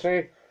do, I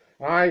say.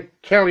 I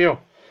tell you.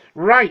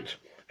 Right.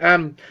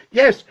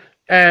 Yes,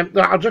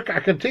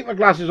 I can take my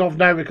glasses off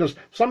now because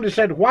somebody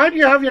said, why do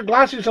you have your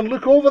glasses and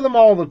look over them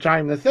all the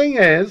time? The thing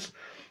is,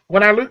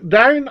 when I look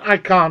down, I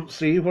can't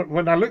see.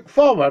 When I look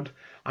forward,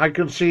 I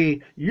can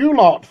see you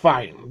lot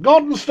fine.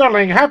 Gordon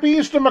Stirling, happy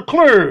Easter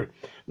McClue.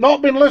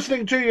 Not been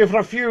listening to you for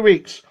a few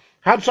weeks.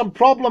 Had some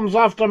problems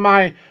after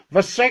my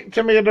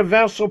vasectomy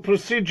reversal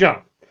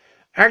procedure.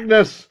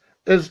 Agnes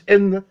is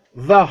in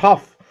the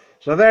huff.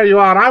 So there you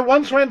are. I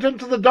once went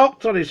into the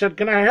doctor. He said,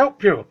 can I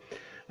help you?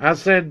 I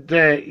said,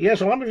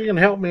 yes, I wonder if you can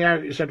help me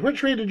out. He said,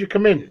 which way did you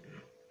come in?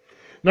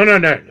 No.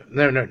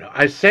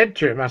 I said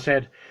to him,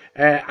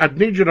 I'd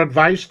need your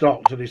advice,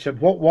 doctor. He said,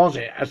 what was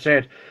it? I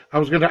said, I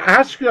was going to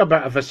ask you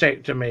about a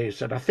vasectomy. He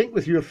said, I think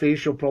with your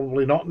face you'll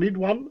probably not need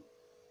one.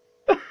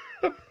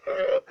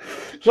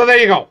 So there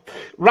you go.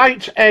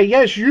 Right,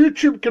 yes,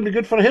 YouTube can be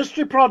good for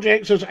history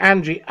projects, says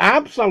Angie.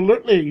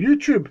 Absolutely.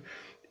 YouTube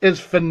is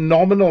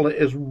phenomenal. It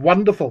is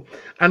wonderful.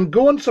 And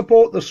go and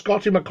support the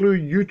Scottie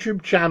McClue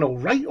YouTube channel.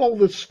 Write all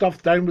this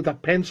stuff down with a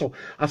pencil.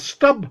 A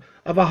stub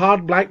of a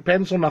hard black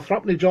pencil and a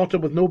threepenny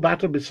jotter with no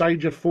batter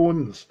beside your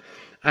phones.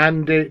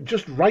 And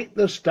just write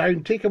this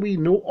down. Take a wee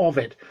note of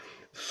it.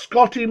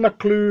 Scottie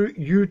McClue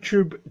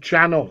YouTube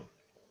channel.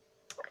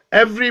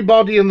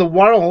 Everybody in the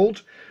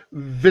world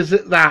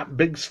visit that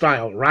big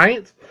style,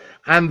 right?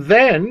 And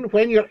then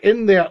when you're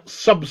in there,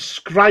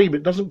 subscribe.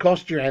 It doesn't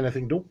cost you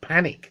anything. Don't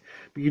panic.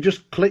 But you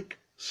just click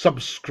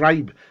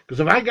subscribe. Because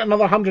if I get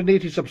another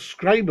 180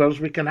 subscribers,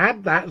 we can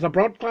add that as a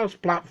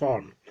broadcast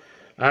platform.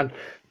 And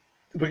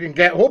we can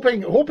get,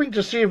 hoping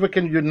to see if we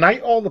can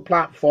unite all the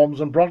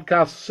platforms and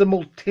broadcast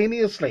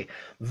simultaneously.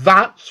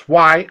 That's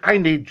why I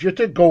need you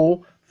to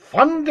go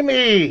fund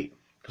me.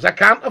 Because I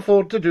can't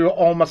afford to do it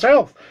all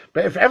myself.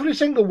 But if every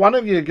single one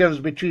of you gives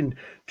between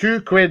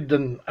 £2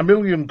 and £1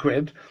 million,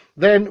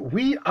 then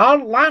we are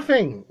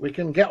laughing. We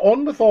can get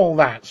on with all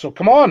that. So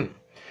come on.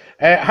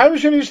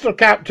 How's your Easter,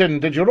 Captain?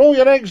 Did you roll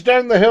your eggs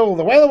down the hill?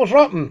 The weather was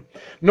rotten.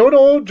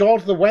 No,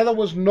 George, the weather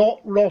was not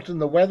rotten.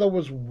 The weather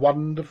was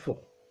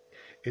wonderful.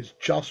 It's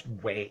just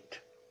wet.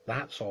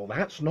 That's all.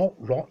 That's not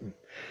rotten.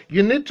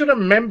 You need to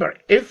remember,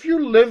 if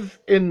you live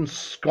in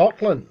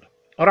Scotland,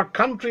 or a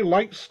country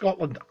like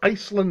Scotland,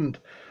 Iceland,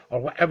 or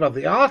whatever,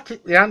 the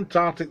Arctic, the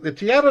Antarctic, the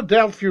Tierra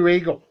del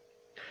Fuego,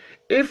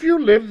 if you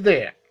live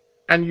there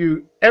and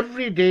you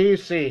every day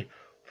say,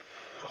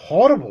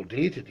 horrible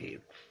day today,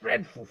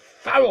 dreadful,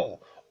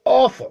 foul,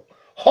 awful,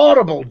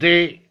 horrible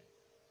day,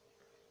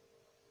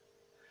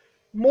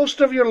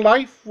 most of your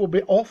life will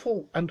be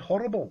awful and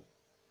horrible.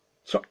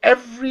 So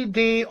every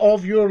day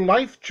of your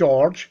life,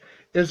 George,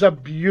 is a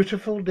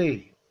beautiful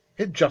day.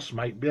 It just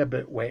might be a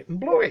bit wet and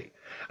blowy.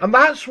 And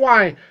that's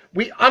why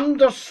we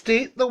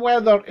understate the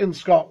weather in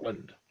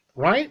Scotland,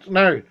 right?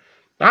 Now,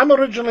 I'm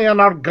originally an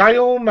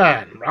Argyll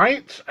man,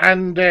 right?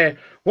 And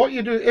what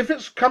you do, if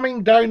it's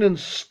coming down in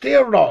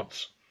stair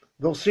rods,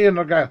 they'll say in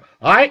Argyll,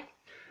 aye,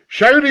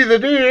 showery the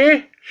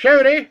day,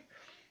 showery,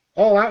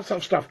 all that sort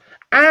of stuff.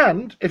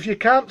 And if you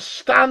can't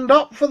stand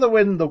up for the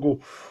wind, they'll go,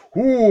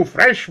 ooh,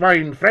 fresh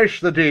wine, fresh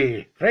the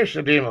day,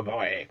 my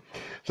boy.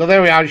 So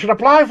there we are. You should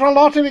apply for a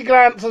lottery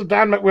grant, says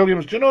Dan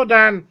McWilliams. Do you know,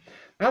 Dan,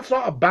 that's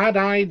not a bad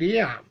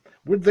idea.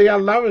 Would they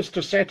allow us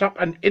to set up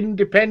an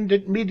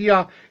independent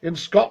media in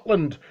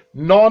Scotland,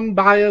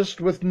 non-biased,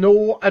 with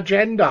no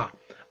agenda?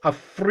 A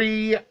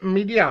free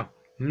media.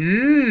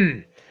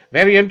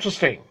 Very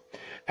interesting.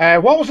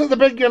 What was it the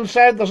big one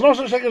said? There's no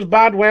such thing as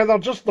bad weather,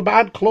 just the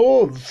bad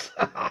clothes.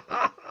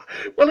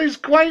 Well, he's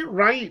quite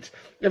right.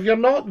 If you're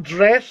not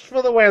dressed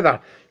for the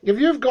weather, if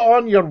you've got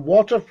on your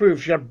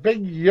waterproofs, your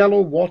big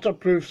yellow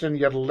waterproofs and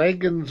your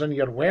leggings and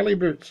your welly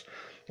boots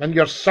and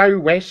your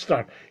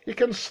sou'wester, you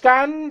can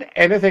stand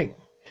anything.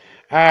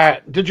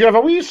 Did you have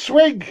a wee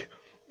swig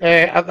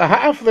at the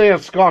half there,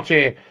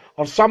 Scotty,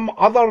 or some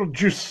other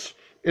juice?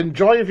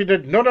 Enjoy if you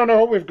did.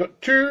 No. We've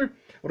got two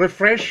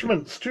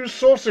refreshments, two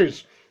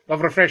sources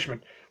of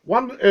refreshment.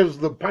 One is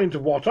the pint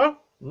of water.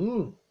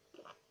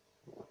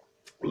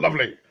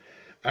 Lovely.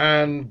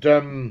 And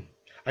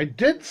I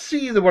did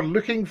see they were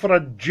looking for a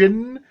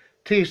gin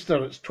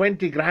taster. It's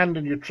 20 grand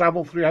and you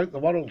travel throughout the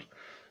world.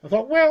 I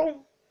thought,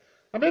 well,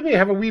 I maybe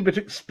have a wee bit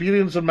of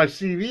experience on my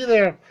CV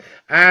there.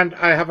 And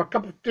I have a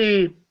cup of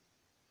tea.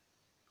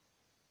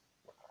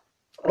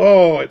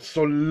 Oh, it's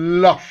so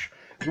lush.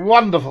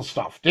 Wonderful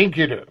stuff.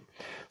 Dinky-Doo.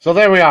 So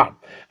there we are.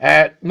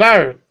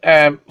 Now,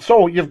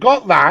 so you've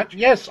got that.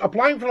 Yes,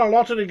 applying for a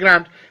lottery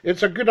grant,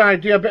 it's a good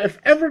idea. But if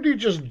everybody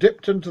just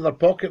dipped into their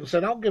pocket and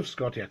said, I'll give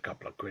Scotty a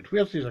couple of quid,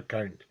 where's his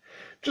account?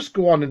 Just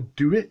go on and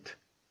do it.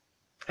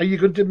 Are you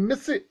going to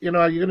miss it? You know,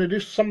 are you going to do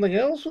something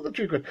else with the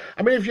 2 quid?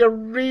 I mean, if you're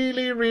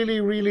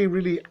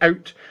really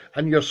out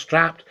and you're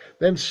strapped,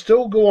 then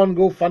still go on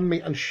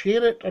GoFundMe and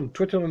share it on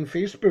Twitter and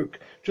Facebook.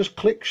 Just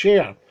click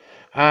share.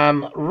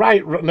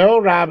 Right, no,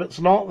 Rab, it's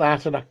not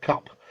that in a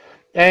cup.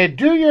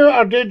 Do you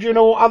or did you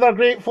know other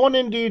great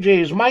phone-in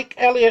DJs? Mike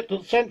Elliott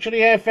at Century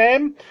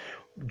FM.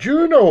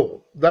 Do you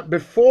know that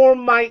before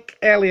Mike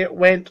Elliott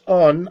went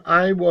on,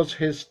 I was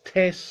his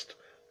test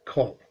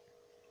call?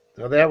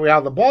 So there we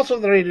are. The boss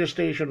of the radio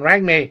station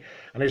rang me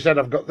and he said,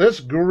 I've got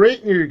this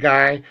great new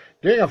guy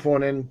doing a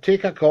phone-in,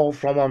 take a call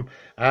from him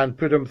and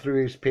put him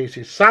through his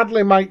paces.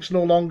 Sadly, Mike's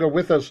no longer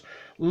with us.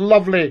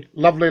 Lovely,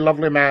 lovely,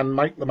 lovely man.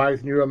 Mike the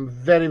Mouth knew him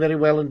very, very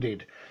well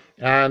indeed.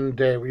 And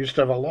we used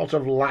to have a lot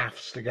of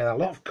laughs together, a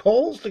lot of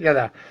calls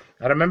together.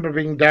 I remember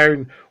being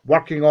down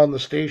working on the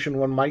station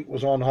when Mike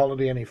was on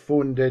holiday and he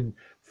phoned in.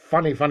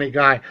 Funny, funny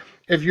guy.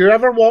 If you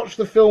ever watch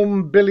the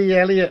film Billy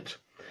Elliot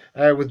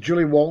with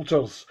Julie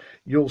Walters,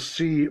 you'll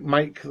see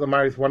Mike the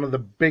Mouth, one of the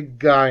big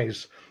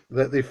guys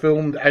that they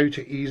filmed out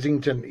at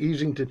Easington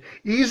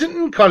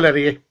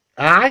Colliery,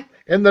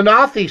 in the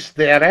northeast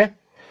there,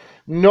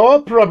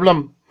 No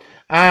problem.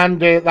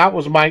 And that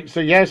was Mike.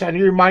 So yes, I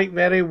knew Mike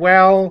very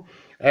well.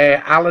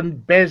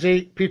 Alan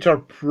Bezzy, Peter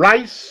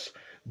Price,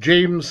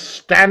 James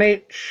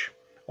Stanich,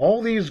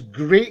 all these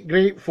great,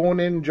 great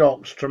phone-in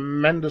jocks,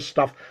 tremendous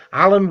stuff.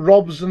 Alan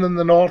Robson in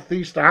the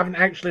northeast. I haven't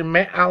actually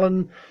met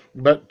Alan,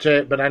 but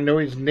I know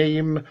his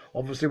name,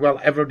 obviously,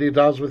 well, everybody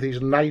does with his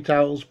Night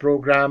Owls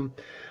programme.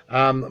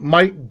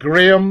 Mike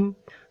Graham,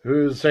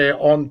 who's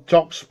on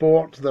Talk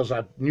Sport. There's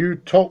a new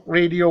talk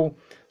radio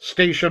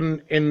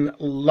station in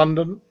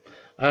London,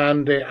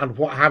 and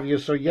what have you.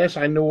 So yes,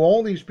 I know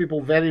all these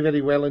people very,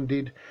 very well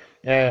indeed.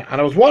 And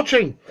I was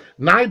watching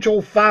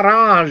Nigel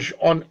Farage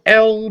on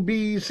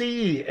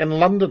LBC in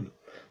London.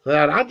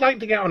 I'd like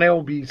to get on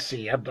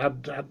LBC. I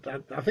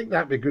think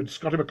that'd be good.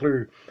 Scottie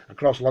McClue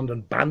across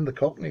London banned the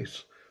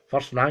Cockneys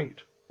first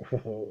night.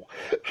 Oh,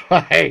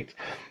 right.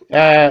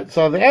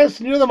 So yes,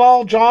 knew them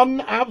all,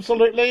 John.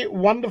 Absolutely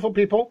wonderful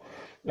people.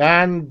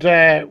 And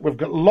we've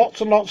got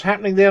lots and lots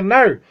happening there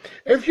now.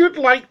 If you'd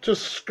like to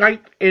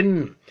Skype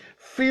in,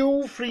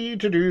 feel free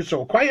to do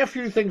so. Quite a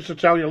few things to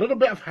tell you. A little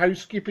bit of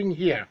housekeeping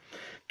here.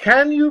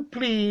 Can you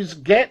please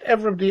get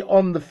everybody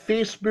on the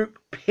Facebook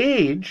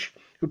page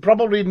who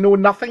probably know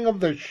nothing of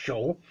this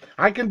show?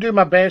 I can do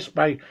my best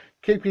by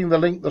keeping the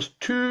link. There's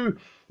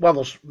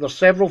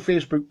several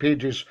Facebook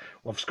pages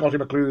of Scottie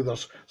McClue.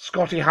 There's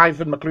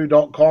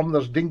Scottie-McClue.com.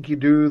 There's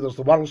Dinky-Doo. There's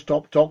the World's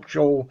Top Talk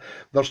Show.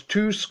 There's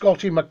 2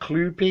 Scottie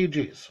McClue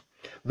pages.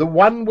 The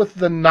one with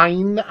the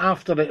 9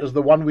 after it is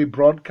the one we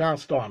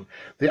broadcast on.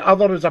 The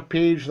other is a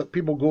page that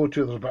people go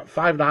to. There's about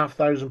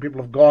 5,500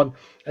 people have gone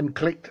and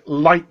clicked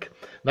like.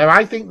 Now,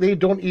 I think they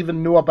don't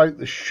even know about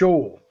the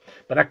show,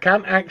 but I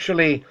can't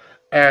actually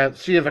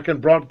see if I can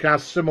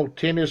broadcast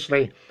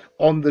simultaneously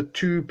on the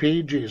 2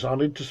 pages. I'll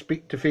need to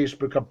speak to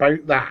Facebook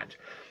about that.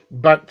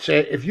 But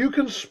if you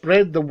can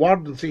spread the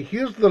word and say,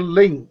 here's the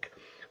link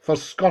for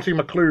Scottie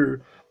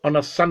McClue on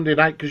a Sunday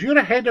night, because you're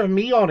ahead of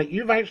me on it.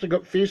 You've actually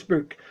got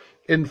Facebook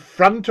in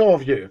front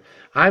of you.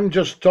 I'm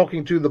just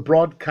talking to the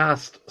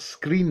broadcast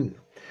screen.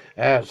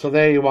 So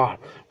there you are.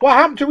 What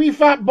happened to Wee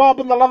Fat Bob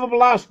and the Lovable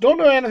Lass? Don't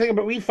know anything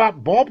about Wee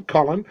Fat Bob,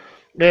 Colin.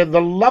 The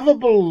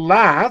Lovable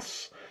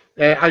Lass,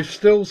 I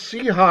still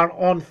see her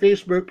on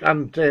Facebook,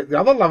 and the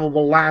other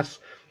Lovable Lass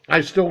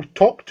I still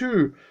talk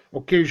to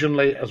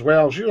occasionally as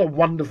well. She's a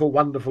wonderful,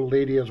 wonderful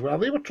lady as well.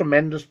 They were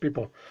tremendous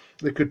people.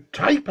 They could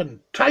type and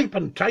type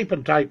and type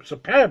and type.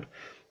 Superb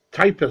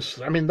typists.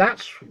 I mean,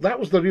 that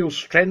was the real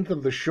strength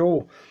of the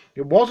show.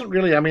 It wasn't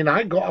really, I mean,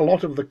 I got a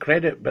lot of the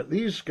credit, but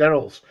these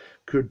girls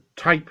could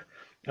type,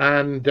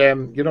 and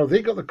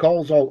they got the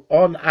calls all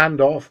on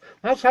and off.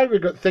 That's how we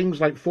got things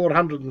like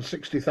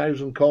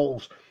 460,000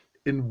 calls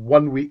in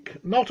 1 week.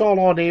 Not all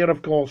on air,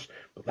 of course,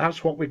 but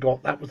that's what we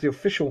got. That was the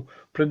official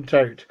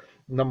printout,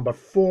 number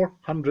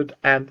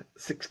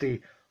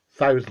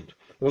 460,000. There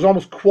was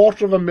almost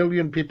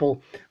 250,000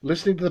 people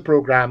listening to the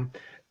programme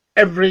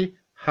every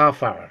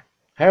half hour.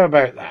 How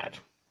about that?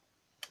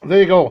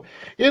 There you go.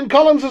 Ian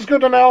Collins is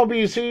good on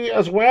LBC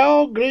as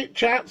well. Great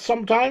chat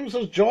sometimes,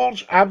 says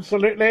George.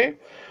 Absolutely.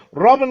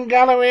 Robin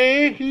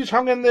Galloway, he's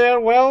hung in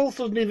there well,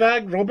 says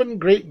Nivag. Robin,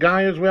 great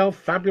guy as well.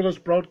 Fabulous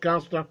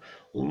broadcaster.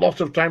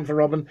 Lot of time for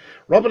Robin.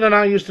 Robin and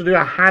I used to do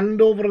a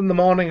handover in the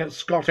morning at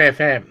Scott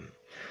FM.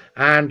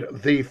 And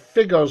the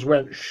figures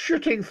went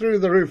shooting through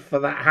the roof for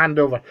that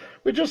handover.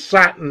 We just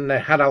sat and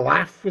had a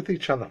laugh with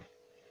each other.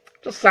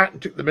 Just sat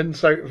and took the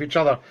mince out of each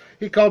other.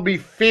 He called me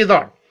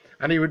Feather,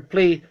 and he would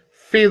play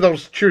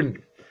Feather's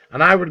tune.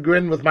 And I would go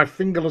in with my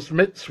fingerless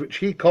mitts, which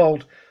he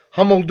called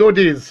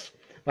Hummeldodies.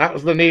 That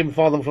was the name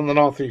for them from the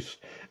northeast.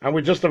 And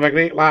we just have a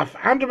great laugh.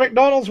 Andrew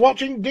McDonald's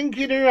watching.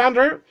 Dinky-Doo,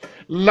 Andrew.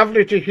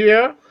 Lovely to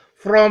hear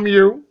from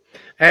you.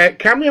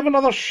 Can we have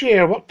another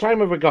share? What time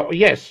have we got? Oh,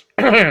 yes.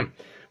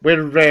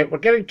 We're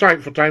getting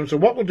tight for time, so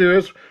what we'll do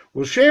is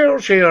we'll share.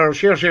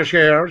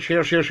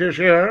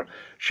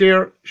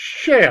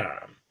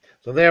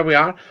 So there we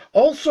are.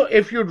 Also,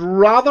 if you'd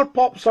rather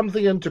pop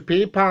something into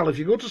PayPal, if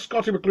you go to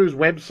Scottie McClue's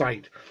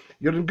website,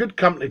 you're in good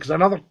company, because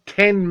another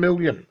 10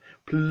 million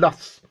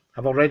plus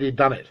have already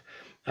done it.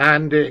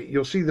 And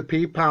you'll see the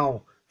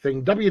PayPal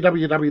thing,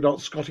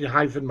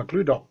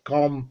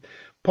 www.scottie-mcclue.com.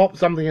 Pop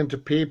something into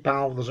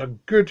PayPal. There's a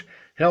good,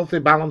 healthy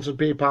balance in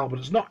PayPal, but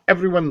it's not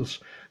everyone's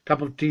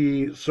cup of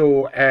tea.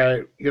 So,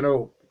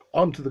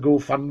 onto the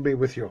GoFundMe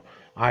with you,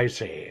 I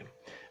say.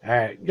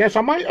 Yes,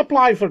 I might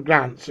apply for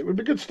grants. It would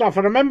be good stuff.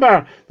 I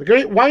remember the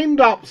great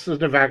wind-ups, as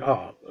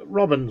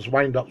Robin's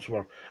wind-ups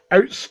were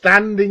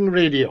outstanding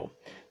radio.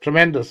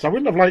 Tremendous. I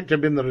wouldn't have liked to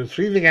have been the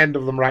receiving end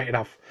of them right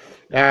enough.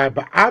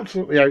 But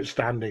absolutely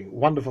outstanding.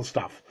 Wonderful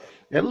stuff.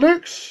 It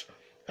looks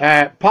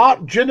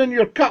part gin in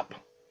your cup.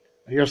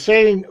 You're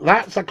saying,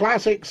 that's a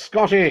classic,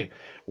 Scotty.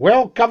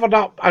 Well covered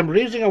up. I'm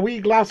raising a wee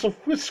glass of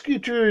whiskey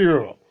to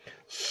you.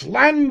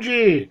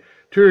 Slangy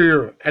to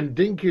you. And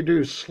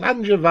Dinky-Doo,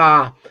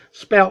 Slangiva,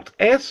 spelt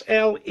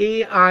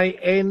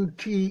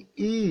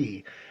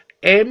Slantemhath.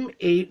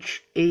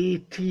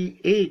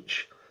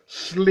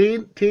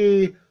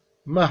 Slainty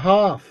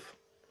Mahath.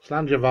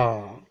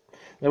 Slangiva.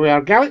 There we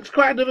are. Gallic's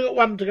quite a difficult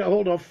one to get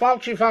hold of.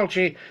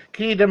 Falchi,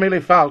 Key de Millie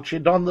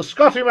Falchi, on the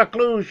Scottie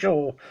McClue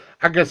Show,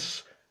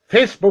 agus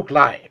Facebook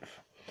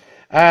Live.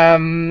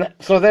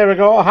 So there we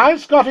go. Hi,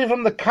 Scotty,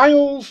 from the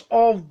Kyles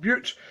of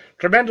Butte.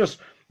 Tremendous.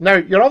 Now,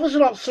 you're obviously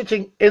not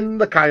sitting in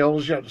the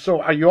Kyles yet.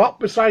 So are you up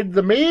beside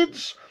the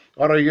Maids?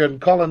 Or are you in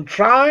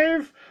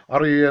Collintrive?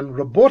 Or are you in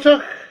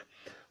Robotach?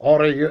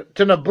 Or are you at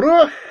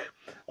Tinnabruch?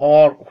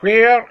 Or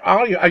where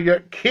are you? Are you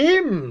at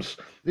Kames?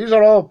 These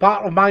are all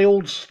part of my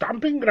old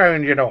stamping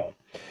ground, you know.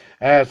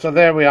 So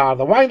there we are.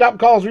 The wind-up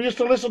calls, we used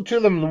to listen to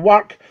them, the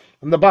work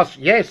and the bus.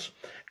 Yes,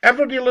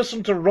 everybody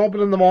listened to Robin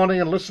in the morning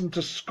and listened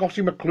to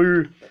Scottie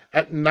McClue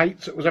at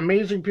nights. It was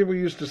amazing. People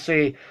used to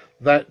say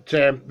that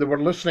they were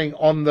listening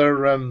on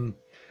their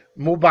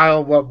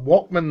mobile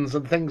Walkmans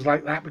and things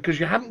like that because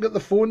you hadn't got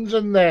the phones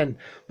in then.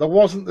 There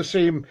wasn't the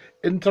same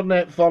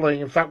internet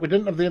following. In fact, we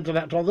didn't have the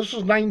internet at all. This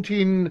was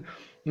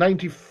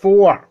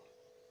 1994.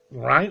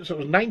 Right, so it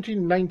was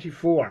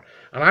 1994,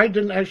 and I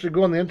didn't actually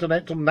go on the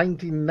internet till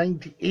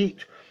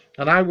 1998,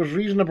 and I was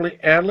reasonably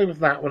early with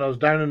that when I was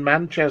down in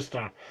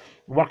Manchester,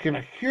 working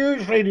a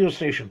huge radio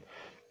station.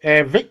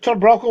 Victor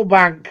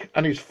Brocklebank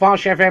and his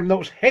Fosh FM, that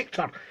was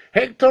Hector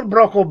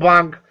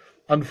Brocklebank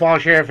and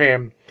Fosh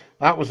FM,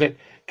 that was it.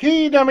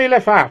 Chi da mi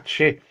le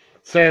facci,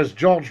 says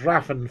George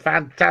Raffin,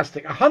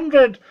 fantastic.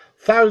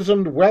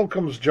 100,000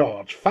 welcomes,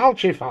 George.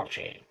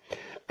 Falchi.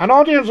 An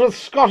audience with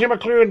Scottie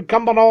McClue and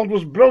Cumbernauld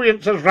was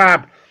brilliant, says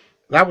Rab.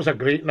 That was a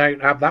great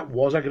night, Rab. That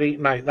was a great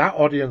night. That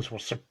audience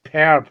was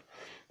superb.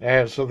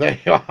 So there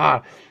you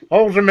are.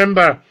 Always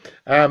remember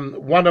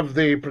one of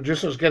the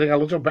producers getting a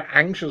little bit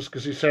anxious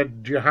because he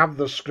said, do you have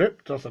the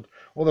script? I said,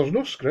 oh, there's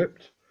no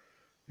script.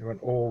 He went,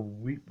 oh,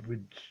 we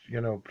would,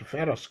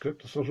 prefer a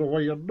script. I said,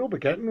 well, you're no be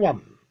getting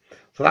one.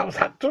 So that was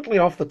totally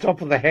off the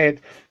top of the head.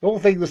 The whole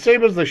thing, the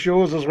same as the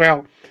shows as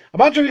well. How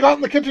much have you got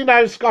in the kitty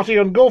now, Scotty,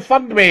 on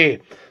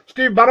GoFundMe?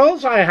 Steve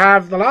Burrows, I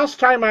have, the last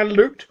time I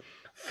looked,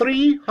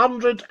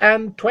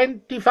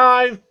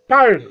 £325.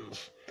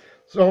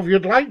 So if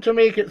you'd like to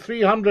make it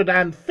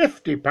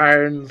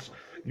 £350,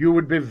 you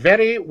would be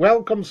very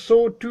welcome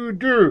so to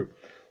do.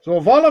 So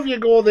if all of you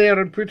go there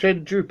and put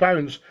in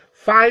 £2,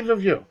 5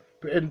 of you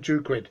put in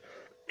 £2.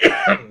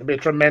 It'd be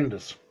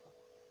tremendous.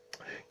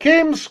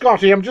 Kim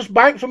Scotty, I'm just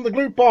back from the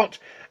glue pot.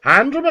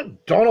 Andrew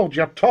MacDonald,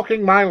 you're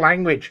talking my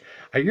language.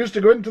 I used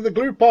to go into the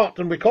glue pot,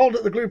 and we called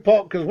it the glue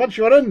pot because once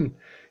you were in,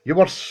 you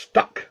were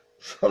stuck.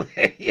 So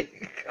there you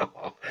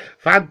go.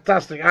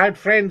 Fantastic. I had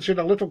friends who had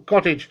a little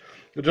cottage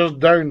just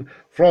down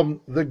from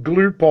the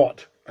glue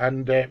pot,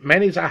 and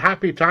many's a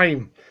happy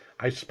time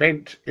I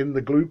spent in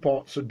the glue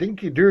pot. So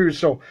Dinky-Doo.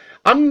 So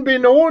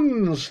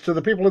unbeknownst to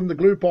the people in the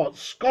glue pot,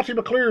 Scottie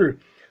McClue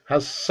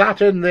has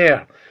sat in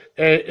there.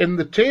 In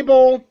the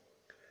table,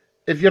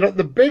 if you're at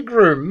the big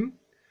room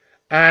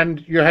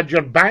and you had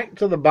your back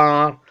to the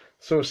bar,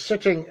 so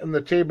sitting in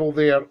the table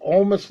there,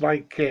 almost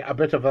like a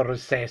bit of a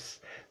recess,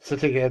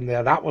 sitting in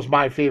there. That was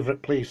my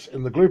favourite place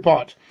in the glue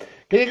pot.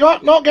 Can you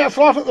not get a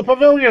slot at the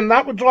pavilion?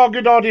 That would draw a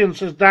good audience,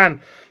 says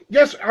Dan.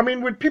 Yes, I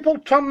mean, would people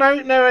turn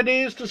out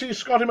nowadays to see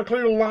Scottie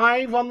McClue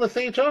live on the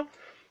theatre?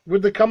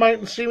 Would they come out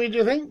and see me, do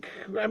you think?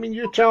 I mean,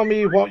 you tell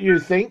me what you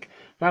think.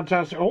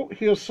 Fantastic. Oh,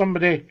 here's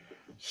somebody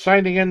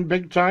signing in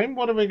big time.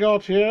 What have we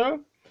got here?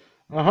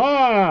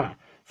 Aha!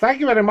 Thank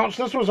you very much.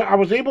 I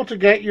was able to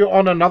get you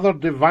on another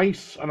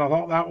device, and I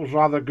thought that was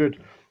rather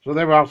good. So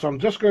there we are. So I'm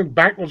just going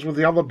backwards with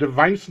the other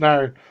device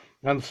now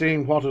and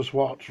seeing what is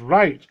what.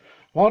 Right.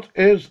 What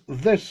is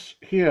this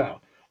here?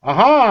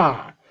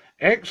 Aha!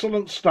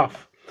 Excellent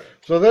stuff.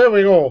 So there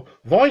we go.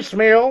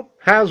 Voicemail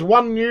has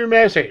one new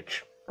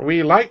message.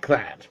 We like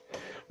that.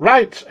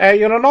 Right.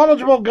 You're a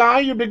knowledgeable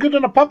guy. You'd be good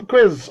in a pub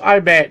quiz, I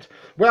bet.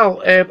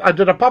 Well, I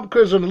did a pub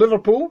quiz in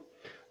Liverpool.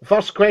 The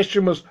first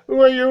question was,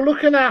 who are you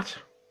looking at?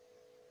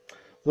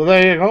 So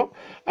there you go.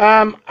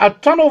 A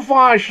ton of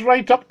fish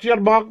right up to your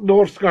back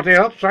door, Scotty.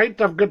 That's right.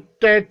 I've got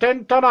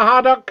 10 ton of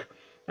haddock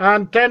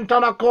and 10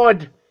 ton of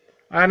cod.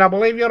 And I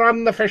believe you're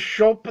on the fish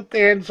shop at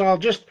the end, so I'll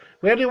just,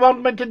 where do you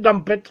want me to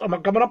dump it?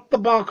 I'm coming up the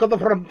back or the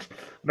front.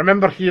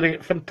 Remember hearing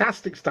it.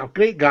 Fantastic stuff.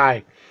 Great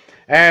guy.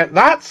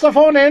 That's the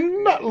phone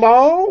in,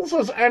 lol,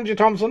 says Angie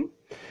Thompson.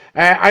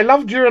 I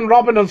loved you and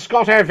Robin and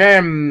Scott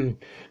FM.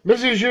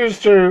 Mrs.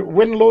 used to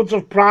win loads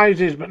of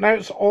prizes, but now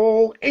it's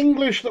all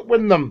English that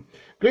win them.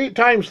 Great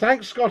times.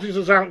 Thanks, Scotty,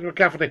 says Alex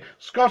McCafferty.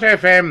 Scott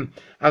FM,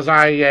 as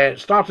I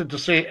started to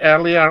say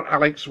earlier,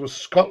 Alex, was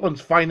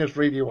Scotland's finest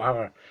radio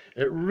hour.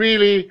 It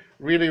really,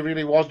 really,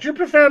 really was. Do you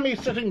prefer me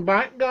sitting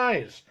back,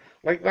 guys,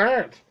 like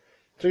that?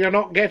 so you're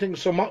not getting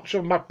so much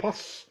of my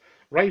pus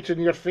right in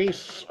your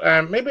face.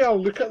 Maybe I'll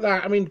look at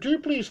that. I mean, do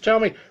please tell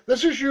me.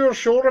 This is your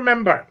show,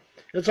 remember.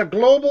 It's a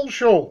global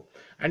show,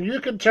 and you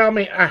can tell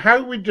me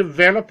how we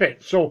develop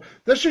it. So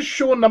this is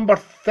show number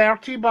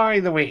 30,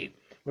 by the way.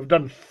 We've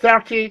done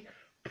 30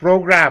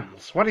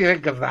 programs. What do you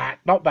think of that?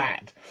 Not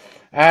bad.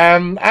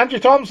 Angie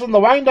Thompson, the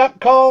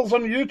wind-up calls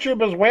on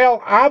YouTube as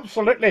well.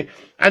 Absolutely.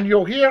 And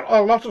you'll hear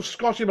a lot of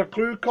Scottie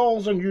McClue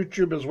calls on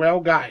YouTube as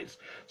well, guys.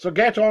 So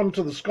get on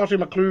to the Scottie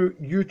McClue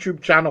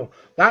YouTube channel.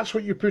 That's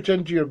what you put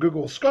into your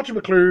Google. Scottie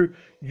McClue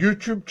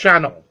YouTube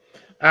channel.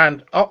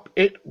 And up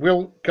it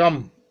will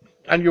come.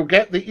 And you'll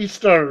get the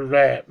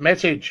Easter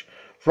message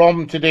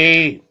from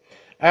today.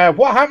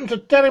 What happened to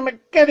Terry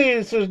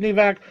McGiddy, says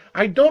Nivak.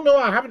 I don't know.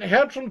 I haven't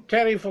heard from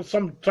Terry for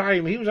some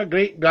time. He was a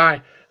great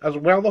guy as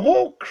well. The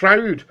whole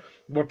crowd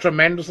were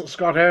tremendous at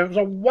Scott. It was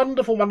a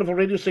wonderful, wonderful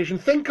radio station.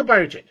 Think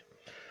about it.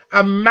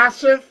 A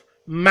massive,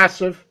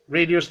 massive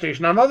radio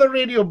station. Another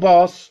radio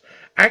boss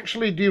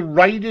actually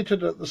derided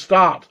it at the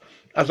start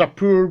as a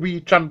poor wee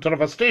chunter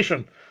of a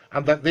station,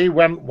 and that they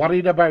weren't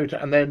worried about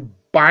it. And then,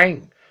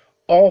 bang,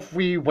 off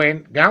we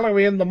went.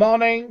 Galloway in the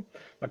morning,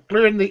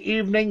 McClue in the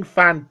evening.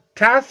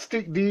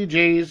 Fantastic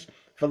DJs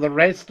for the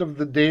rest of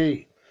the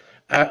day.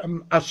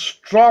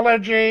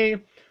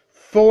 Astrology,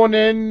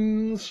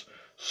 phone-ins,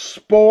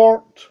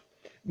 sport,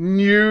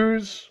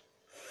 news,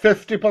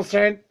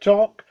 50%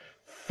 talk,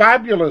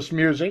 fabulous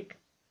music,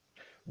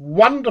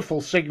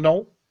 wonderful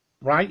signal,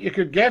 right? You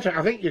could get it,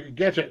 I think you could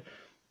get it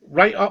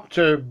right up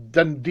to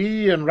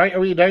Dundee and right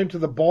away down to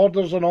the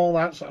borders and all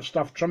that sort of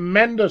stuff.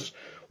 Tremendous,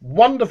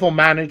 wonderful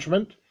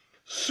management,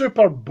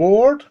 super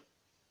board,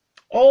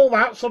 all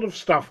that sort of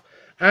stuff.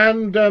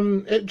 And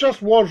it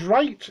just was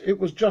right. It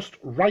was just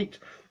right.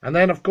 And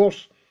then, of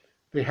course,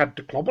 they had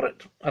to clobber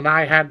it. And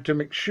I had to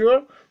make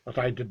sure that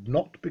I did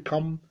not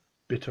become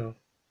bitter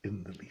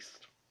in the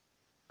least.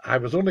 I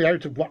was only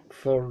out of work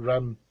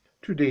for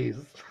 2 days.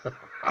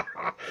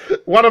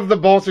 One of the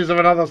bosses of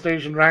another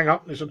station rang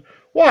up and he said,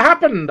 "What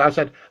happened?" I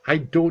said, "I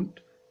don't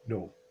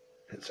know.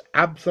 It's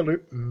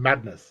absolute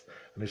madness."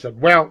 And he said,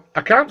 "Well,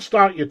 I can't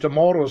start you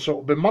tomorrow, so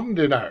it'll be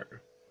Monday now."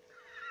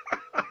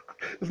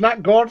 Isn't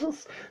that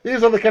gorgeous?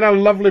 These are the kind of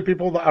lovely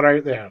people that are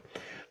out there.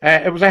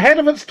 It was ahead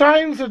of its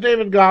time, said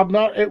David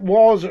Gardner. It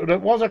was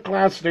a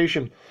class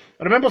station.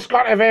 I remember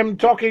Scott FM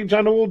talking to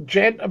an old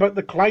gent about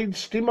the Clyde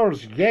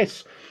steamers.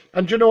 Yes.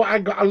 And, you know,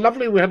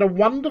 we had a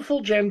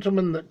wonderful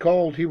gentleman that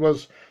called. He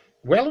was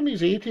well in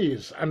his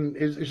 80s, and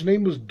his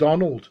name was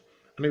Donald,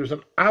 and he was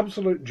an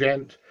absolute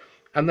gent.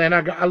 And then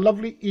I got a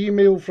lovely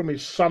email from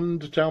his son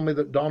to tell me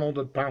that Donald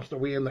had passed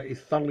away and that he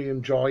thoroughly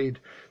enjoyed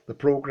the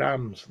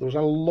programmes. There was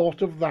a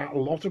lot of that, a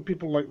lot of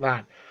people like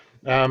that.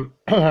 And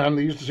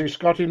they used to say,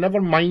 "Scotty,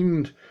 never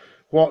mind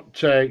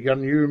what your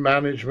new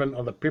management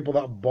or the people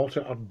that have bought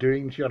it are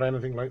doing to you or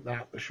anything like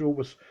that. The show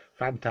was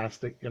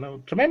fantastic, you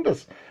know,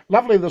 tremendous,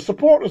 lovely. The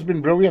support has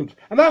been brilliant.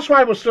 And that's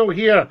why we're still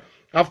here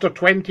after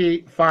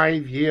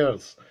 25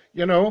 years,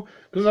 you know,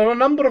 because there are a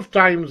number of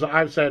times that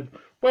I've said,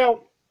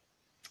 well,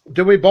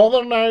 do we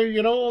bother now,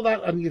 you know,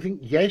 that? And you think,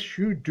 yes,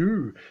 you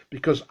do,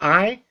 because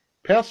I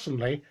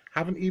personally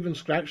haven't even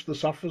scratched the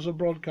surface of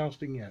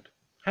broadcasting yet.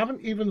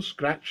 Haven't even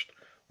scratched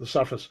the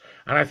surface.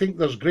 And I think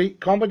there's great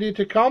comedy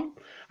to come.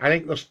 I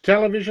think there's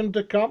television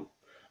to come.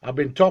 I've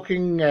been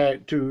talking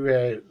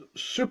to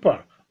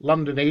super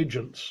London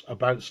agents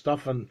about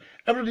stuff, and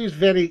everybody's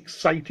very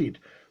excited.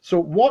 So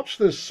watch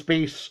this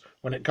space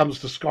when it comes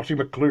to Scottie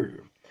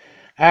McClue.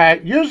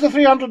 Use the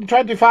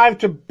 325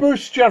 to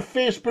boost your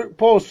Facebook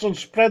posts and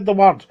spread the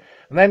word,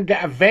 and then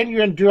get a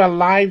venue and do a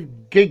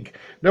live gig.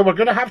 Now, we're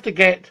going to have to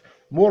get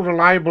more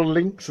reliable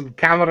links and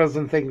cameras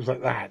and things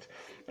like that.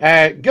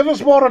 Give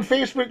us more on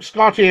Facebook,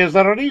 Scotty. Is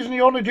there a reason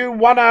you only do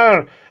 1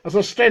 hour as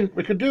a stint?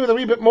 We could do with a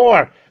wee bit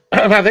more.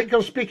 And I think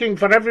I'm speaking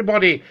for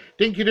everybody.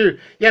 Dinky-Doo.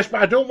 Yes,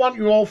 but I don't want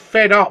you all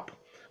fed up.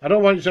 I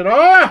don't want you to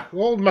say,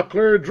 old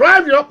McClue,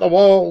 drive you up the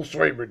wall,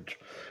 Swaymond.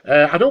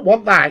 I don't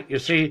want that, you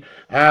see.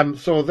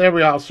 So there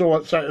we are. So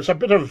it's a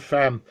bit of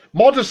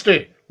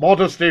modesty.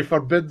 Modesty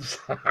forbids.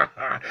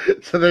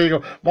 So there you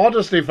go.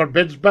 Modesty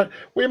forbids. But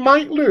we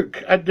might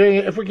look at doing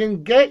it. If we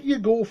can get you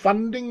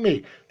GoFunding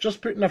me, just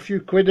putting a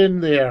few quid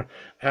in there,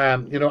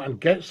 you know,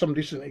 and get some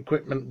decent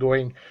equipment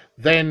going,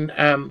 then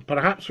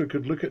perhaps we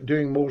could look at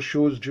doing more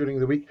shows during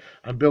the week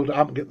and build it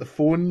up and get the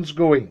phones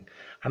going.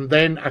 And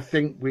then I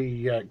think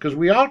because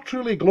we are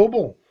truly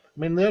global. I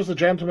mean, there's the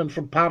gentleman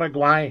from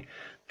Paraguay,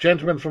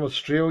 gentleman from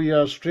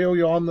Australia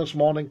on this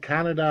morning,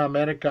 Canada,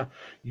 America,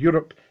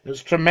 Europe.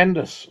 It's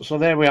tremendous. So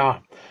there we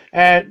are.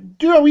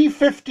 Do a wee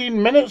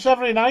 15 minutes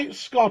every night,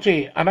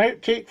 Scotty. An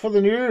outtake for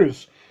the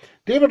news.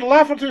 David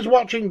Lafferty's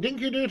watching.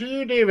 Dinky-Doo to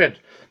you, David.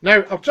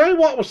 Now, I'll tell you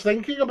what I was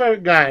thinking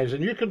about, guys,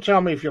 and you can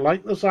tell me if you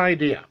like this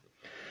idea.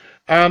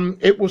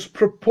 It was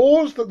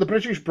proposed that the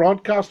British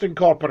Broadcasting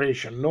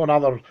Corporation,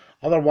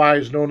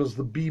 otherwise known as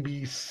the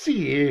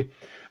BBC,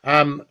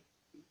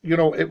 you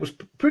know, it was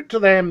put to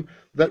them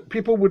that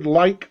people would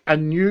like a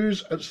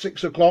news at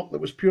 6 o'clock that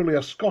was purely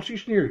a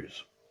Scottish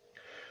news.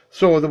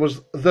 So there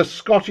was the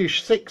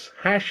Scottish Six,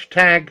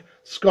 hashtag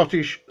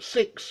Scottish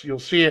Six. You'll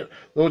see it,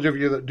 those of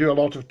you that do a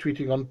lot of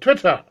tweeting on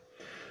Twitter,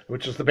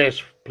 which is the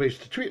best place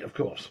to tweet, of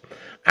course.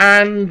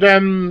 And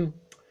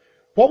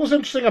what was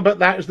interesting about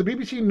that is the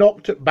BBC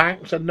knocked it back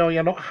and said, no,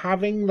 you're not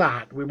having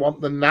that. We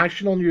want the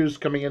national news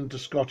coming into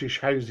Scottish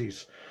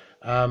houses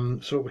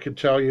so we can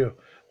tell you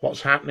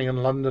what's happening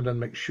in London and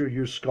make sure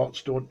you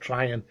Scots don't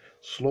try and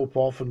slope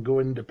off and go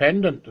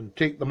independent and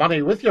take the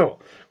money with you.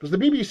 Because the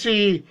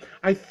BBC,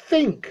 I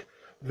think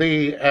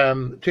they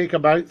take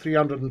about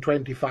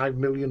 £325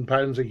 million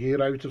a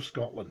year out of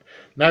Scotland.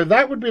 Now,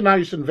 that would be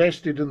nice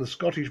invested in the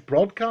Scottish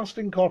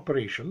Broadcasting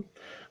Corporation,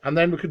 and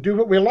then we could do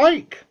what we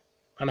like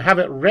and have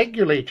it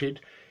regulated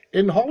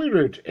in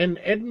Holyrood, in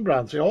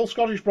Edinburgh. So all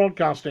Scottish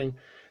broadcasting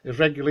is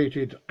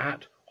regulated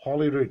at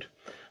Holyrood.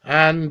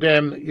 And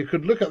you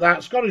could look at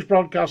that Scottish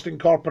Broadcasting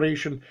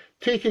Corporation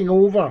taking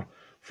over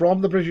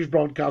from the British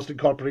Broadcasting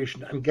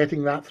Corporation and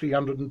getting that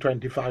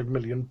 £325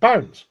 million.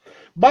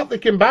 But they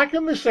came back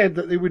and they said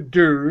that they would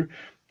do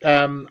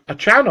a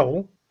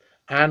channel,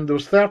 and there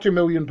was £30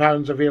 million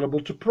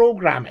available to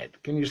programme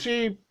it. Can you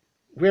see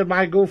where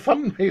my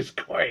GoFundMe is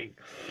going?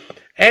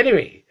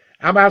 Anyway,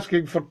 I'm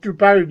asking for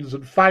 £2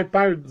 and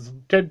 £5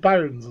 and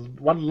 £10, and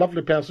one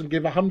lovely person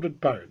gave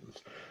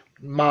 £100.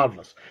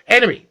 Marvellous.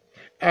 Anyway,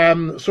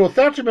 so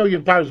 £30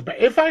 million. But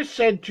if I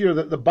said to you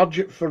that the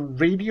budget for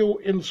radio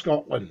in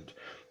Scotland,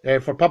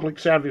 for public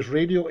service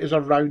radio, is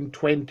around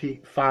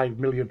 25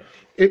 million,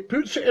 it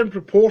puts it in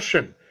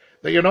proportion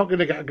that you're not going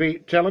to get a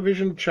great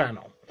television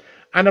channel.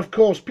 And of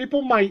course,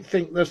 people might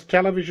think this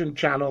television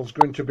channel is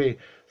going to be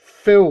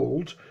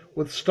filled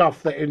with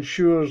stuff that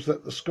ensures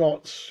that the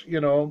Scots, you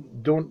know,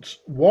 don't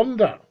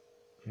wander.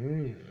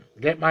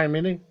 Get my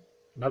meaning?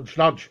 Nudge,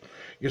 nudge.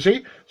 You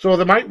see? So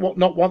they might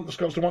not want the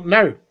Scots to want.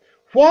 Now,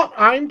 what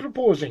I'm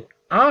proposing,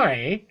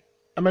 I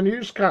am a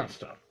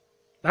newscaster.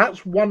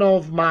 That's one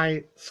of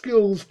my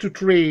skills to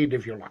trade,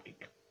 if you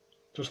like.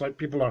 Just like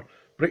people are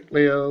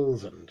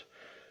bricklayers and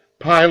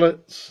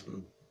pilots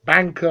and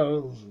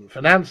bankers and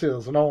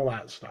financiers and all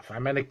that stuff.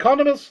 I'm an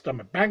economist, I'm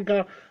a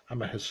banker,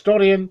 I'm a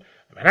historian,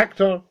 I'm an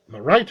actor, I'm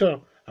a writer,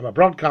 I'm a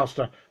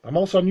broadcaster, I'm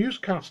also a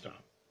newscaster.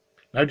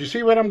 Now, do you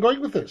see where I'm going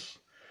with this?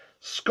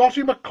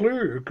 Scottie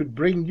McClue could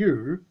bring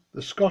you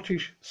the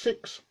Scottish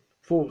Six.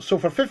 So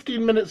for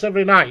 15 minutes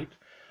every night,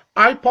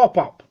 I pop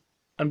up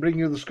and bring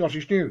you the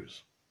Scottish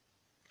news.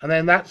 And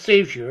then that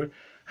saves you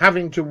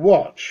having to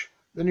watch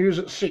the news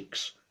at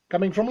 6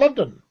 coming from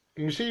London.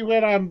 Can you see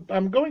where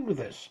I'm going with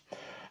this?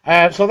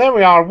 So there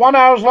we are. 1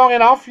 hour's long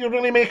enough. You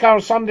really make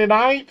our Sunday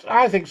night?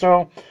 I think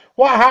so.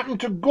 What happened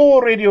to Go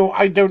Radio?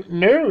 I don't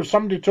know.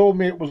 Somebody told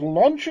me it was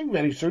launching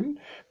very soon,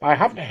 but I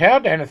haven't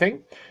heard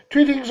anything.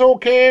 Tweeting's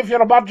okay if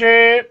you're a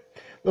budgie.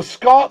 The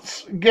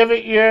Scots give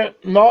it you,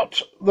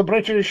 not the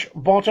British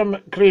bottom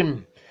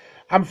cream.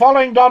 I'm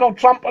following Donald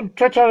Trump on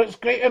Twitter. It's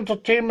great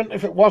entertainment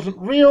if it wasn't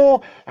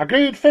real.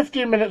 Agreed,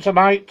 15 minutes a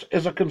night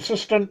is a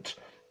consistent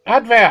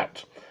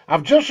advert.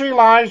 I've just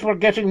realised we're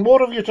getting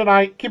more of you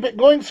tonight. Keep it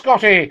going,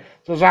 Scotty,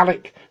 says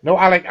Alec. No,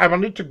 Alec, I will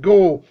need to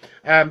go.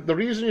 The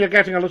reason you're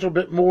getting a little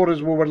bit more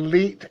is we were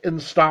late in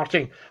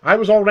starting. I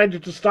was all ready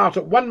to start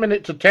at 1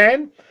 minute to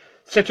 10,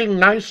 sitting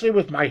nicely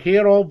with my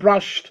hair all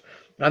brushed,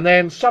 and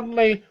then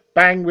suddenly,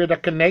 bang, we had a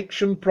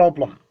connection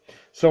problem.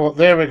 So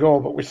there we go,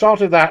 but we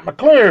sorted that.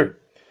 McClue,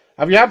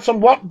 have you had some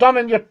work done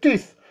in your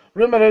teeth?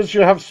 Rumour is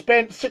you have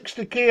spent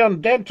 60k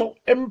on dental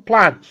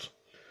implants.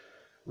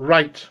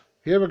 Right,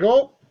 here we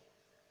go.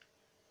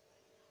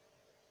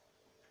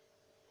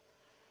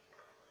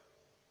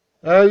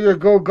 There you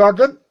go,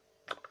 Gordon.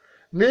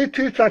 No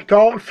teeth at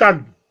all,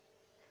 son.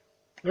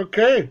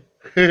 Okay.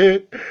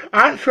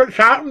 That's what's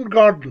happened,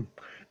 Gordon.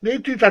 No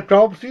teeth at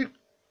all, see?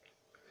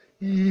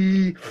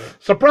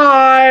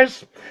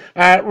 Surprise!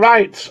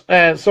 Right,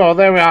 so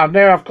there we are.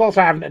 Now, of course,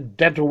 I haven't had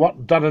dental work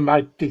done in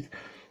my teeth.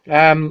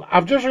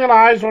 I've just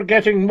realised we're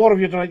getting more of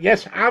you tonight.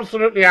 Yes,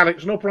 absolutely,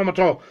 Alex, no problem at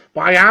all.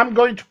 But I am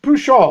going to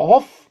push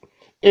off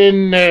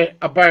in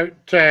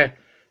about 2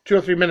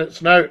 or 3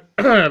 minutes now.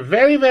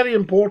 Very, very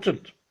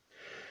important.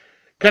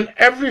 Can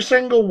every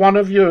single one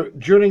of you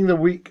during the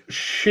week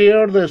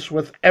share this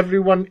with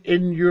everyone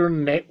in your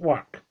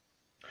network?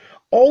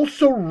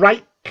 Also,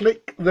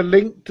 right-click the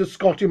link to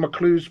Scottie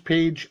McClue's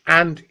page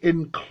and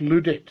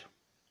include it.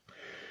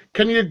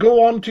 Can you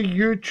go on to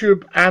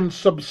YouTube and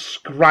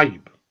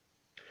subscribe?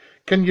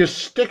 Can you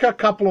stick a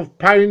couple of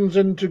pounds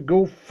into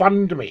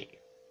GoFundMe?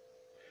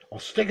 Or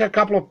stick a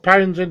couple of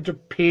pounds into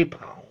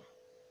PayPal?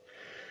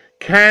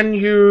 Can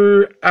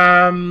you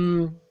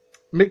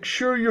make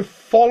sure you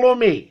follow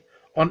me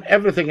on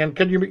everything? And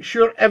can you make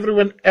sure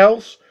everyone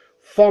else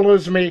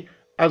follows me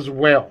as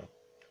well?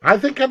 I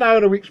think an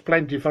hour a week's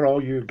plenty for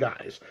all you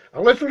guys.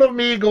 A little of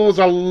me goes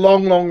a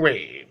long, long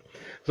way.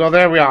 So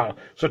there we are.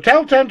 So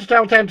tell 10 to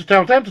tell 10 to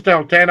tell 10 to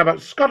tell 10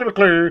 about Scottie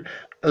McClue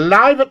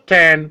live at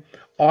 10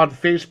 on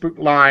Facebook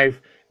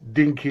Live,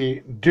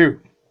 Dinky-Doo.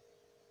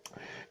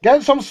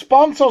 Get some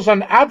sponsors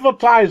and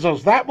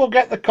advertisers. That will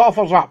get the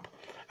coffers up.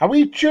 A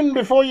wee tune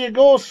before you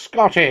go,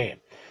 Scotty.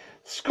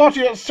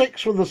 Scotty at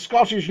 6 with the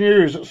Scottish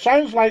news. It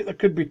sounds like there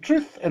could be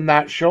truth in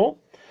that show.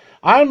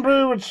 Iron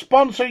Brew would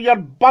sponsor your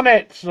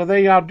bunnet. So there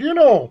you are. Do you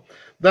know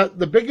that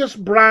the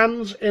biggest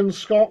brands in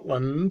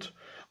Scotland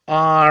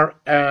are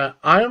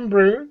Iron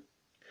Brew,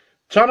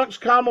 Tunnock's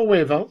Caramel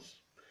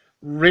Wafers,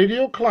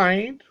 Radio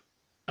Clyde,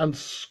 and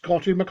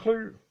Scottie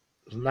McClue?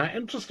 Isn't that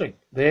interesting?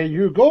 There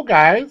you go,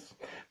 guys.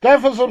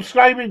 Thanks for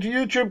subscribing to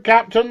YouTube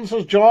Captain,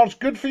 says George.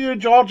 Good for you,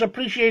 George.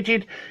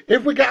 Appreciated.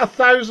 If we get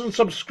 1,000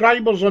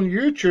 subscribers on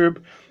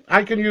YouTube,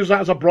 I can use that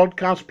as a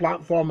broadcast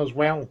platform as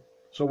well.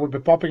 So we'll be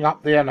popping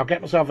up there, and I'll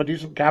get myself a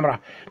decent camera.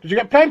 Did you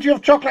get plenty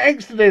of chocolate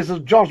eggs today, says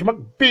George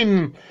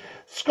McBean.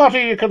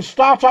 Scotty, you can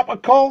start up a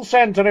call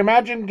centre.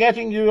 Imagine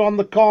getting you on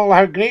the call.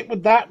 How great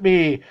would that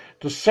be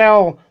to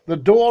sell the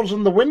doors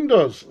and the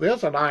windows?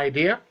 There's an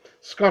idea.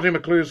 Scottie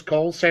McClue's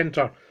call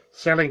centre,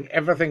 selling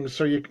everything.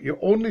 So you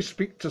only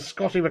speak to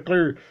Scottie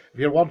McClue if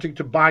you're wanting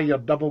to buy your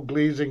double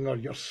glazing or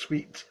your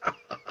suite.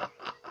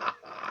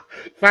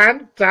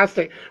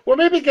 Fantastic. We'll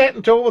maybe get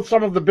in touch with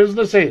some of the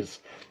businesses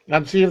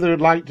and see if they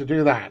would like to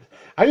do that.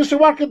 I used to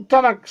work in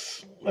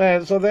Tunnock's,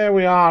 so there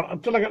we are.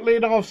 Until I got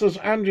laid off, says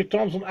Andrew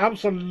Thompson.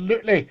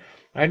 Absolutely.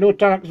 I know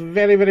Tunnock's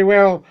very, very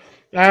well.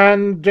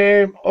 And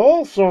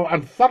also,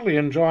 and thoroughly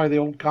enjoy the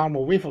old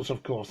caramel wafers,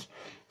 of course.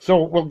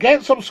 So we'll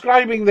get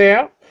subscribing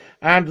there,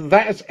 and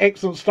that is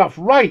excellent stuff.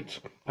 Right,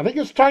 I think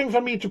it's time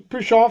for me to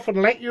push off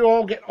and let you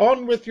all get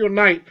on with your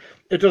night.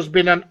 It has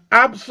been an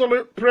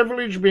absolute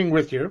privilege being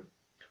with you.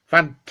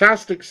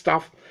 Fantastic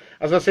stuff.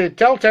 As I say,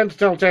 tell 10 to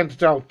tell 10 to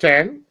tell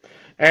 10.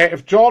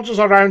 If George is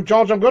around,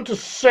 George, I'm going to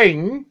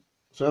sing.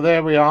 So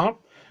there we are.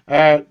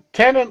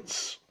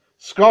 Tenants,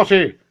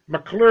 Scottie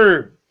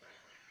McClue.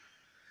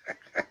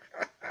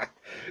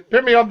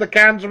 Put me on the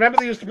cans. Remember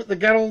they used to put the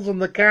girls on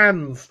the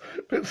cans.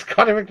 Put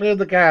Scottie McClue on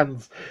the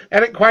cans.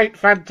 And quite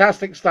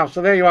fantastic stuff.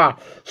 So there you are.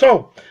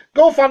 So,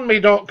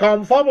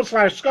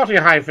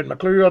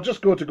 GoFundMe.com/Scottie-McClue, or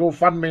just go to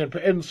GoFundMe and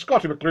put in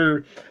Scottie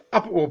McClue.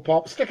 Up it will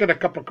pop. Stick in a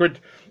couple of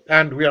quid.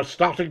 And we are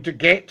starting to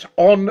get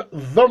on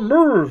the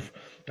move.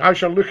 I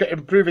shall look at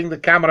improving the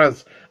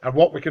cameras and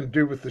what we can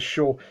do with the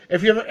show.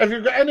 If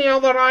you've got any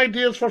other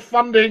ideas for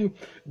funding,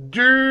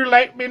 do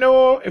let me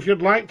know. If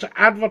you'd like to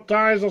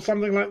advertise or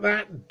something like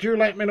that, do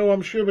let me know.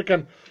 I'm sure we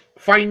can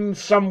find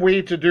some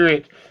way to do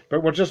it.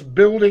 But we're just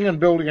building and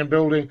building and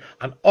building.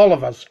 And all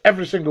of us,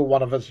 every single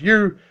one of us,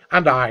 you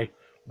and I,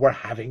 we're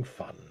having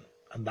fun.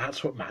 And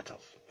that's what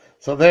matters.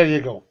 So there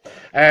you go.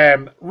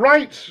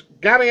 Right,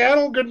 Gary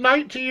L., good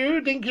night to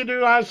you.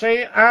 Dinky-Doo, I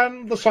say,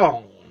 and the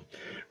song.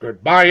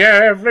 Goodbye,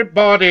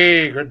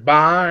 everybody,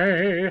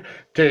 goodbye.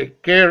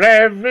 Take care,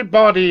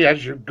 everybody,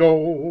 as you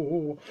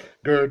go.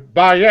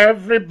 Goodbye,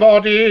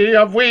 everybody,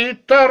 auf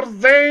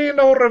Wiedersehen,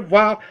 au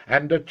revoir,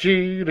 and a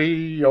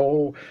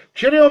cheerio.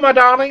 Cheerio, my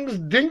darlings.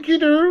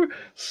 Dinky-Doo,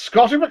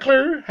 Scottie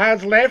McClue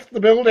has left the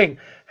building.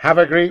 Have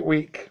a great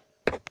week.